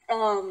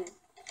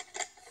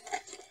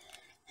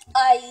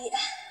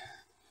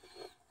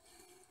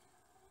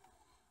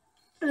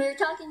 We were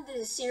talking to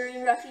the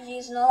Syrian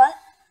refugees and all that.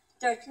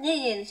 They're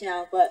Canadians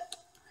now, but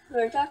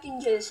we were talking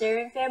to the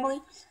Syrian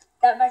family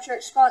that my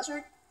church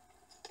sponsored.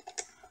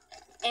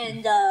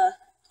 And,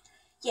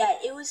 yeah,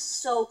 it was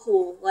so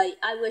cool. Like,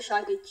 I wish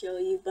I could show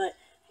you, but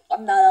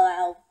I'm not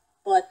allowed.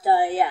 But,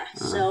 yeah,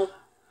 so...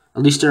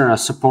 At least they're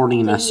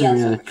supporting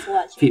Syrian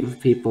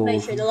people,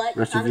 sure to like,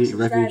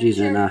 refugees,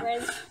 and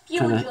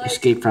trying to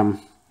escape from...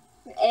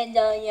 And,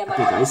 yeah, my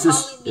friend's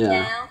calling me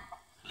now.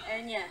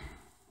 And, yeah,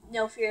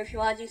 no fear. If you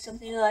want to do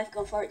something in life,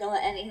 go for it. Don't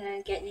let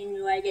anything get in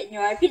your way. Get in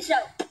your way. Peace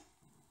out.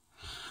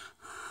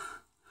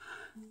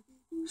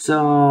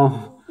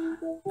 So...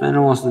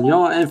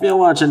 if you're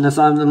watching this,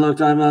 I'm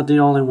not the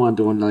only one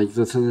doing like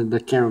this. The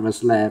camera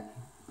slap.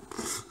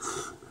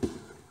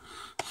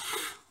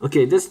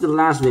 Okay, this is the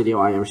last video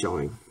I am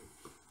showing.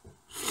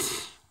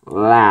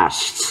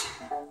 Last.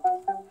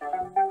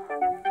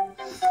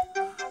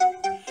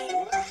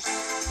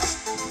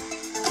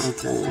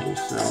 Okay,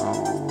 so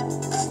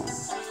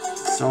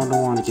I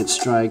don't want to get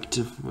striked.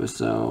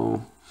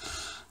 So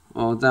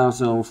Oh, that was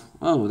so.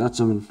 Oh, that's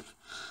some.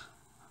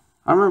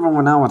 I remember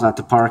when I was at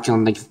the park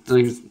and like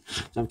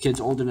some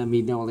kids older than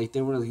me, they were like,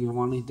 you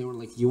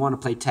want to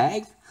play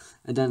tag,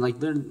 and then like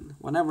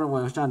whenever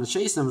I was trying to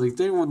chase them, like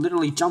they would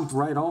literally jump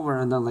right over,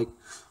 and then like,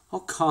 oh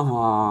come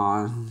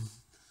on,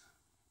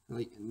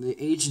 like the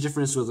age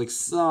difference was like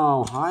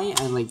so high,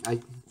 and like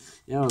it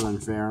was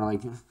unfair.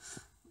 Like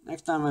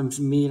next time I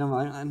meet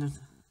them,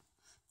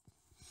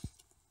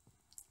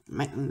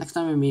 next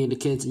time I meet the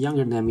kids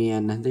younger than me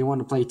and they want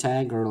to play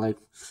tag or like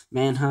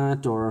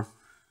manhunt or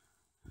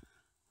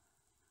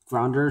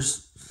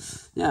grounders,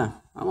 yeah,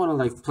 I want to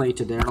like play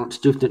to their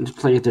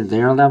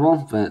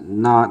level, but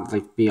not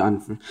like be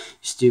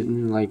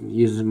student like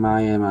using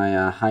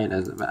my height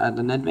as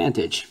an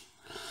advantage.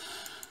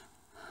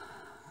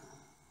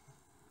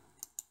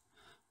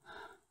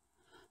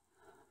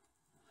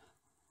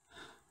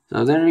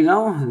 So there you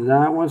go.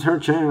 That was her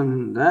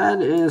channel. That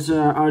is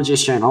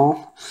RJ's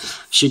channel.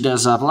 She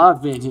does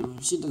vlog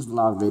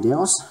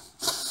videos.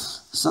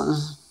 So,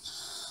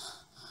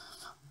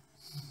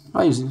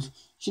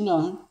 she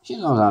knows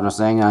how to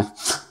sing.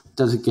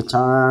 Does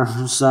guitar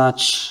and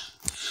such.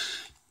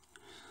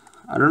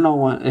 I don't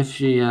know if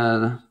she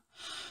has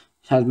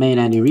made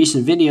any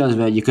recent videos,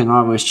 but you can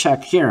always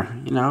check here.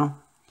 The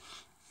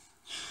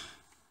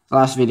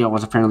last video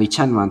was apparently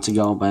 10 months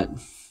ago, but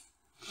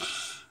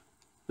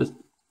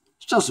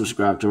still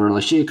subscribe to her.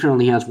 Like she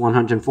currently has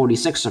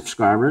 146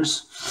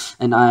 subscribers,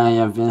 and I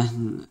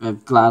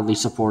have gladly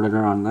supported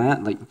her on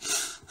that. Like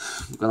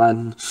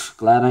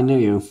glad I knew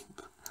you.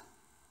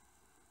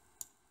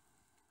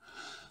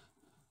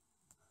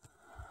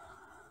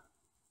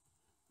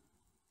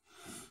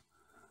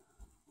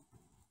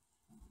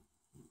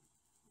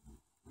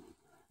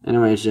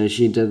 Anyways,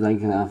 she did like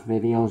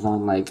videos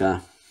on like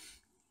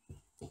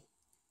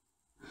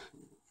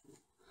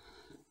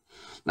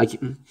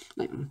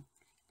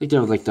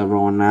there was like the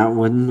Rowan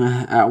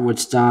Atwood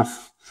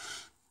stuff,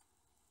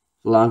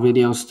 vlog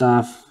video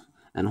stuff,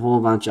 and a whole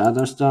bunch of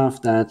other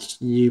stuff that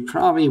you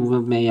probably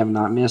may have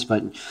not missed,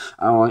 but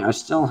I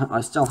still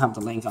have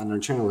the link on her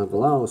channel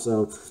below.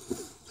 So,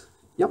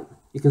 yep,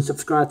 you can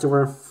subscribe to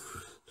her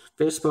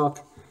Facebook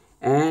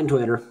and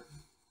Twitter.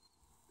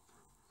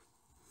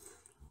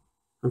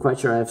 I'm quite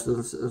sure I've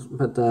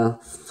submitted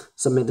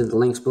the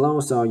links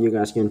below, so you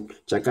guys can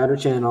check out her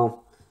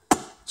channel.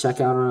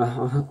 Check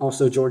out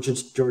also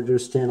George's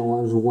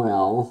channel as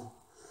well.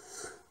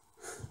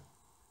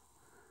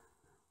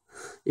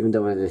 Even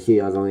though he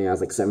only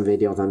has like 7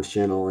 videos on his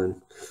channel, and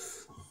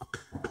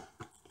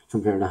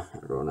compared to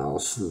everyone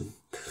else,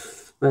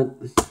 but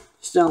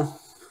still.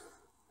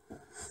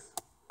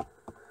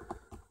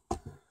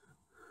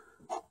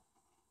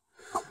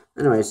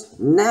 Anyways,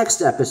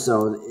 next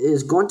episode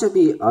is going to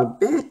be a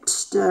bit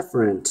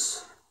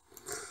different.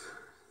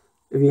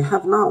 If you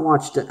have not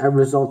watched the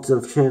results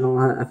of channel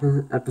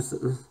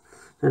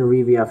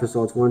review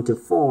episodes 1 to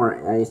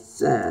 4, I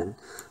said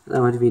that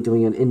I want to be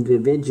doing an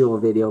individual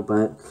video,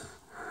 but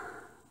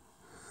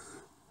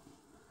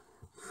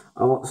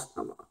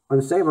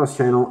on Sabo's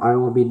channel, I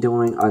will be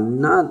doing a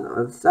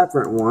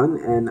separate one,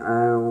 and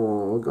I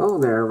will go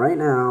there right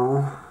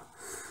now,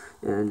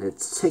 and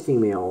it's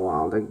taking me a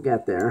while to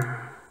get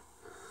there.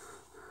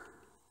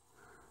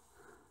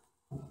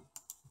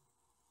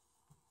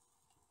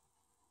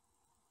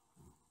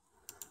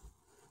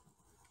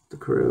 The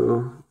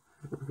crew,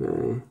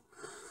 okay.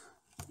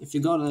 If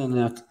you go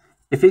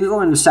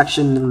in the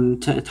section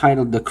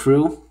titled "The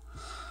Crew,"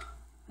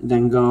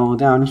 then go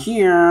down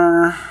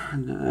here.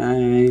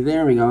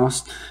 There we go.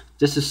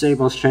 This is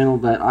Sabo's channel,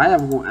 but I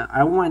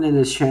went in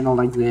his channel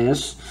like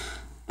this,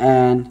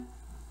 and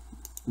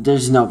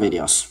there's no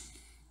videos.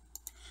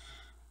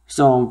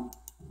 So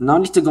no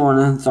need to go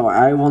in. So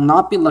I will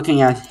not be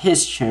looking at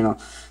his channel.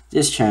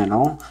 This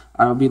channel,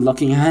 I will be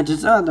looking at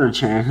his other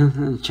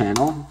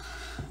channel.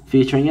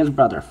 Featuring his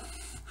brother,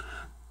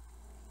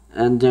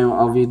 and then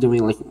I'll be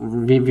doing like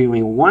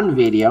reviewing one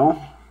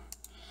video,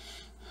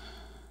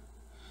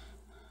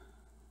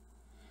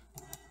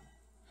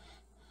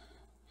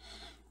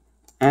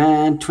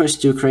 and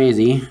Twist Too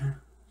Crazy.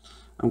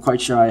 I'm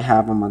quite sure I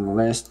have them on the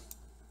list.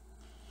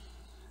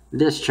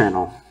 This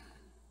channel,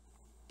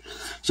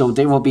 so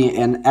they will be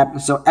in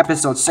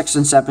episode 6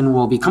 and 7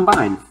 will be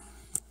combined,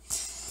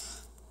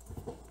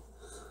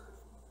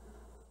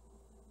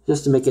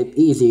 just to make it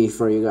easy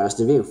for you guys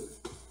to view.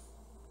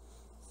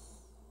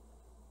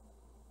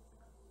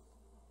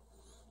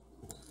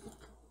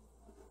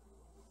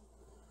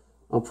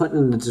 I'll put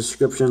in the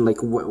description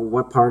like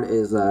what part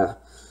is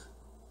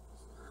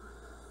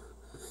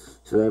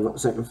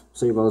Sabo's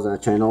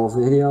channel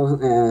video,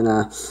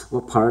 and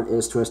what part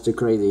is Twisted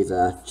Crazy's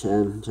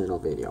channel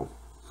video.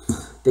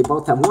 They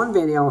both have one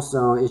video,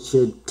 so it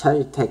should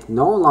take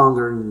no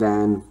longer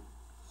than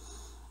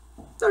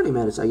 30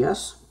 minutes, I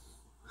guess.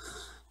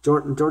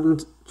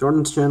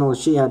 Jordyn's channel,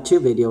 she had 2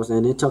 videos,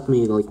 and it took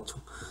me like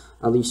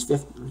at least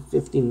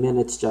 15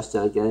 minutes just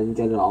to get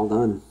it all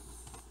done.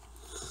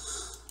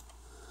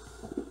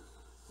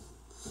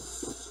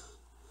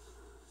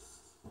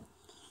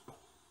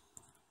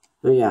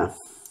 So yeah,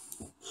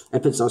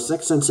 Episode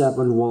 6 and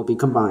 7 will be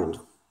combined.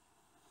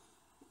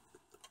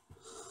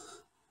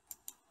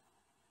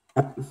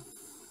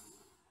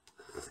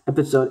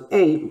 Episode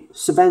 8,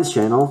 Sven's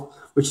channel,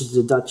 which is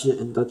the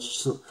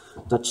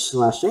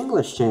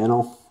Dutch/English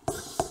channel,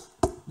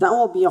 that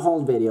will be a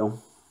whole video.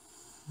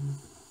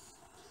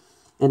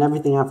 And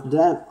everything after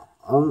that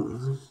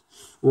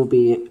will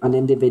be an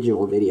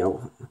individual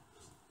video.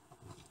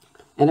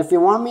 And if you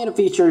want me to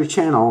feature your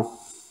channel,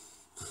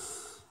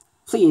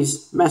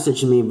 please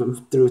message me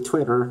through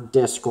Twitter,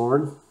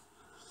 Discord,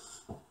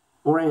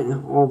 or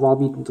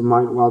Wildbeats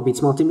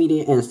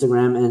Multimedia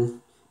Instagram,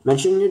 and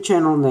mention your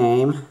channel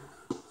name.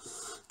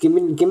 Give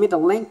me the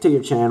link to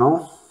your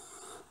channel,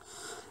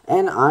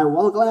 and I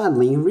will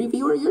gladly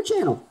review your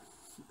channel.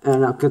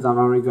 And because I've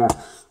already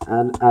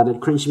added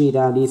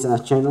CringeMeDaddy's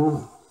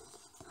channel.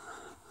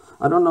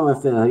 I don't know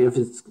if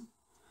it's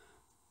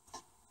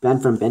Ben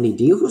from Benny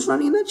D who's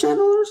running that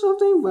channel or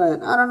something,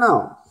 but I don't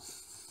know.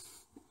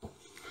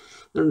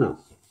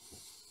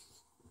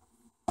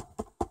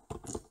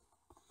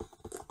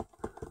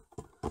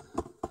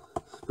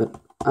 But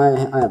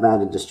I have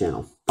added this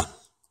channel.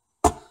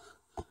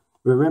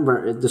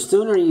 Remember, the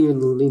sooner you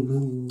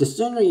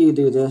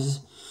do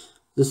this,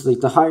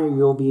 the higher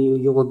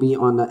you will be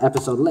on the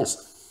episode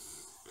list.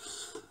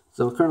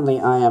 So currently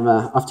I have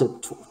up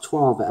to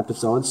 12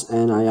 episodes,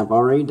 and I have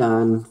already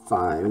done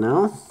 5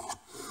 now.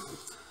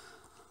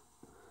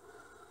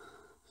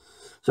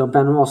 So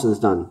Ben Wilson's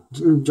done,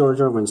 George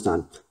Irwin's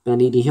done, Ben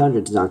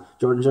ED100's done,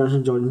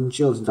 Jordyn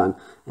Shields is done,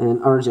 and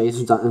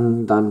RJ's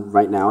done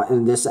right now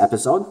in this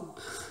episode.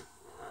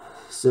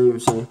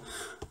 Sabo's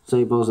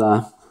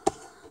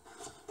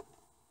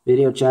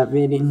video chat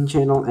video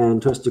channel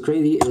and Twisted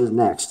Crazy is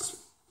next.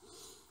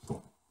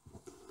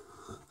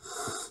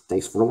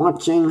 Thanks for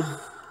watching.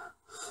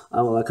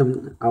 I will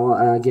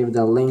give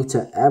the link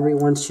to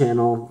everyone's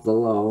channel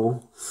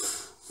below.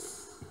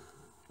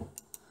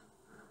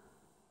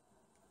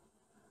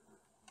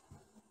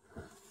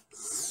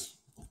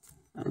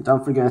 And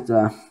don't forget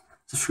to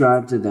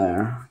subscribe to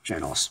their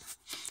channels.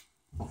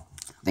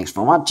 Thanks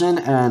for watching,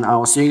 and I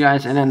will see you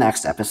guys in the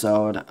next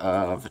episode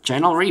of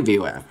Channel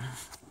Review.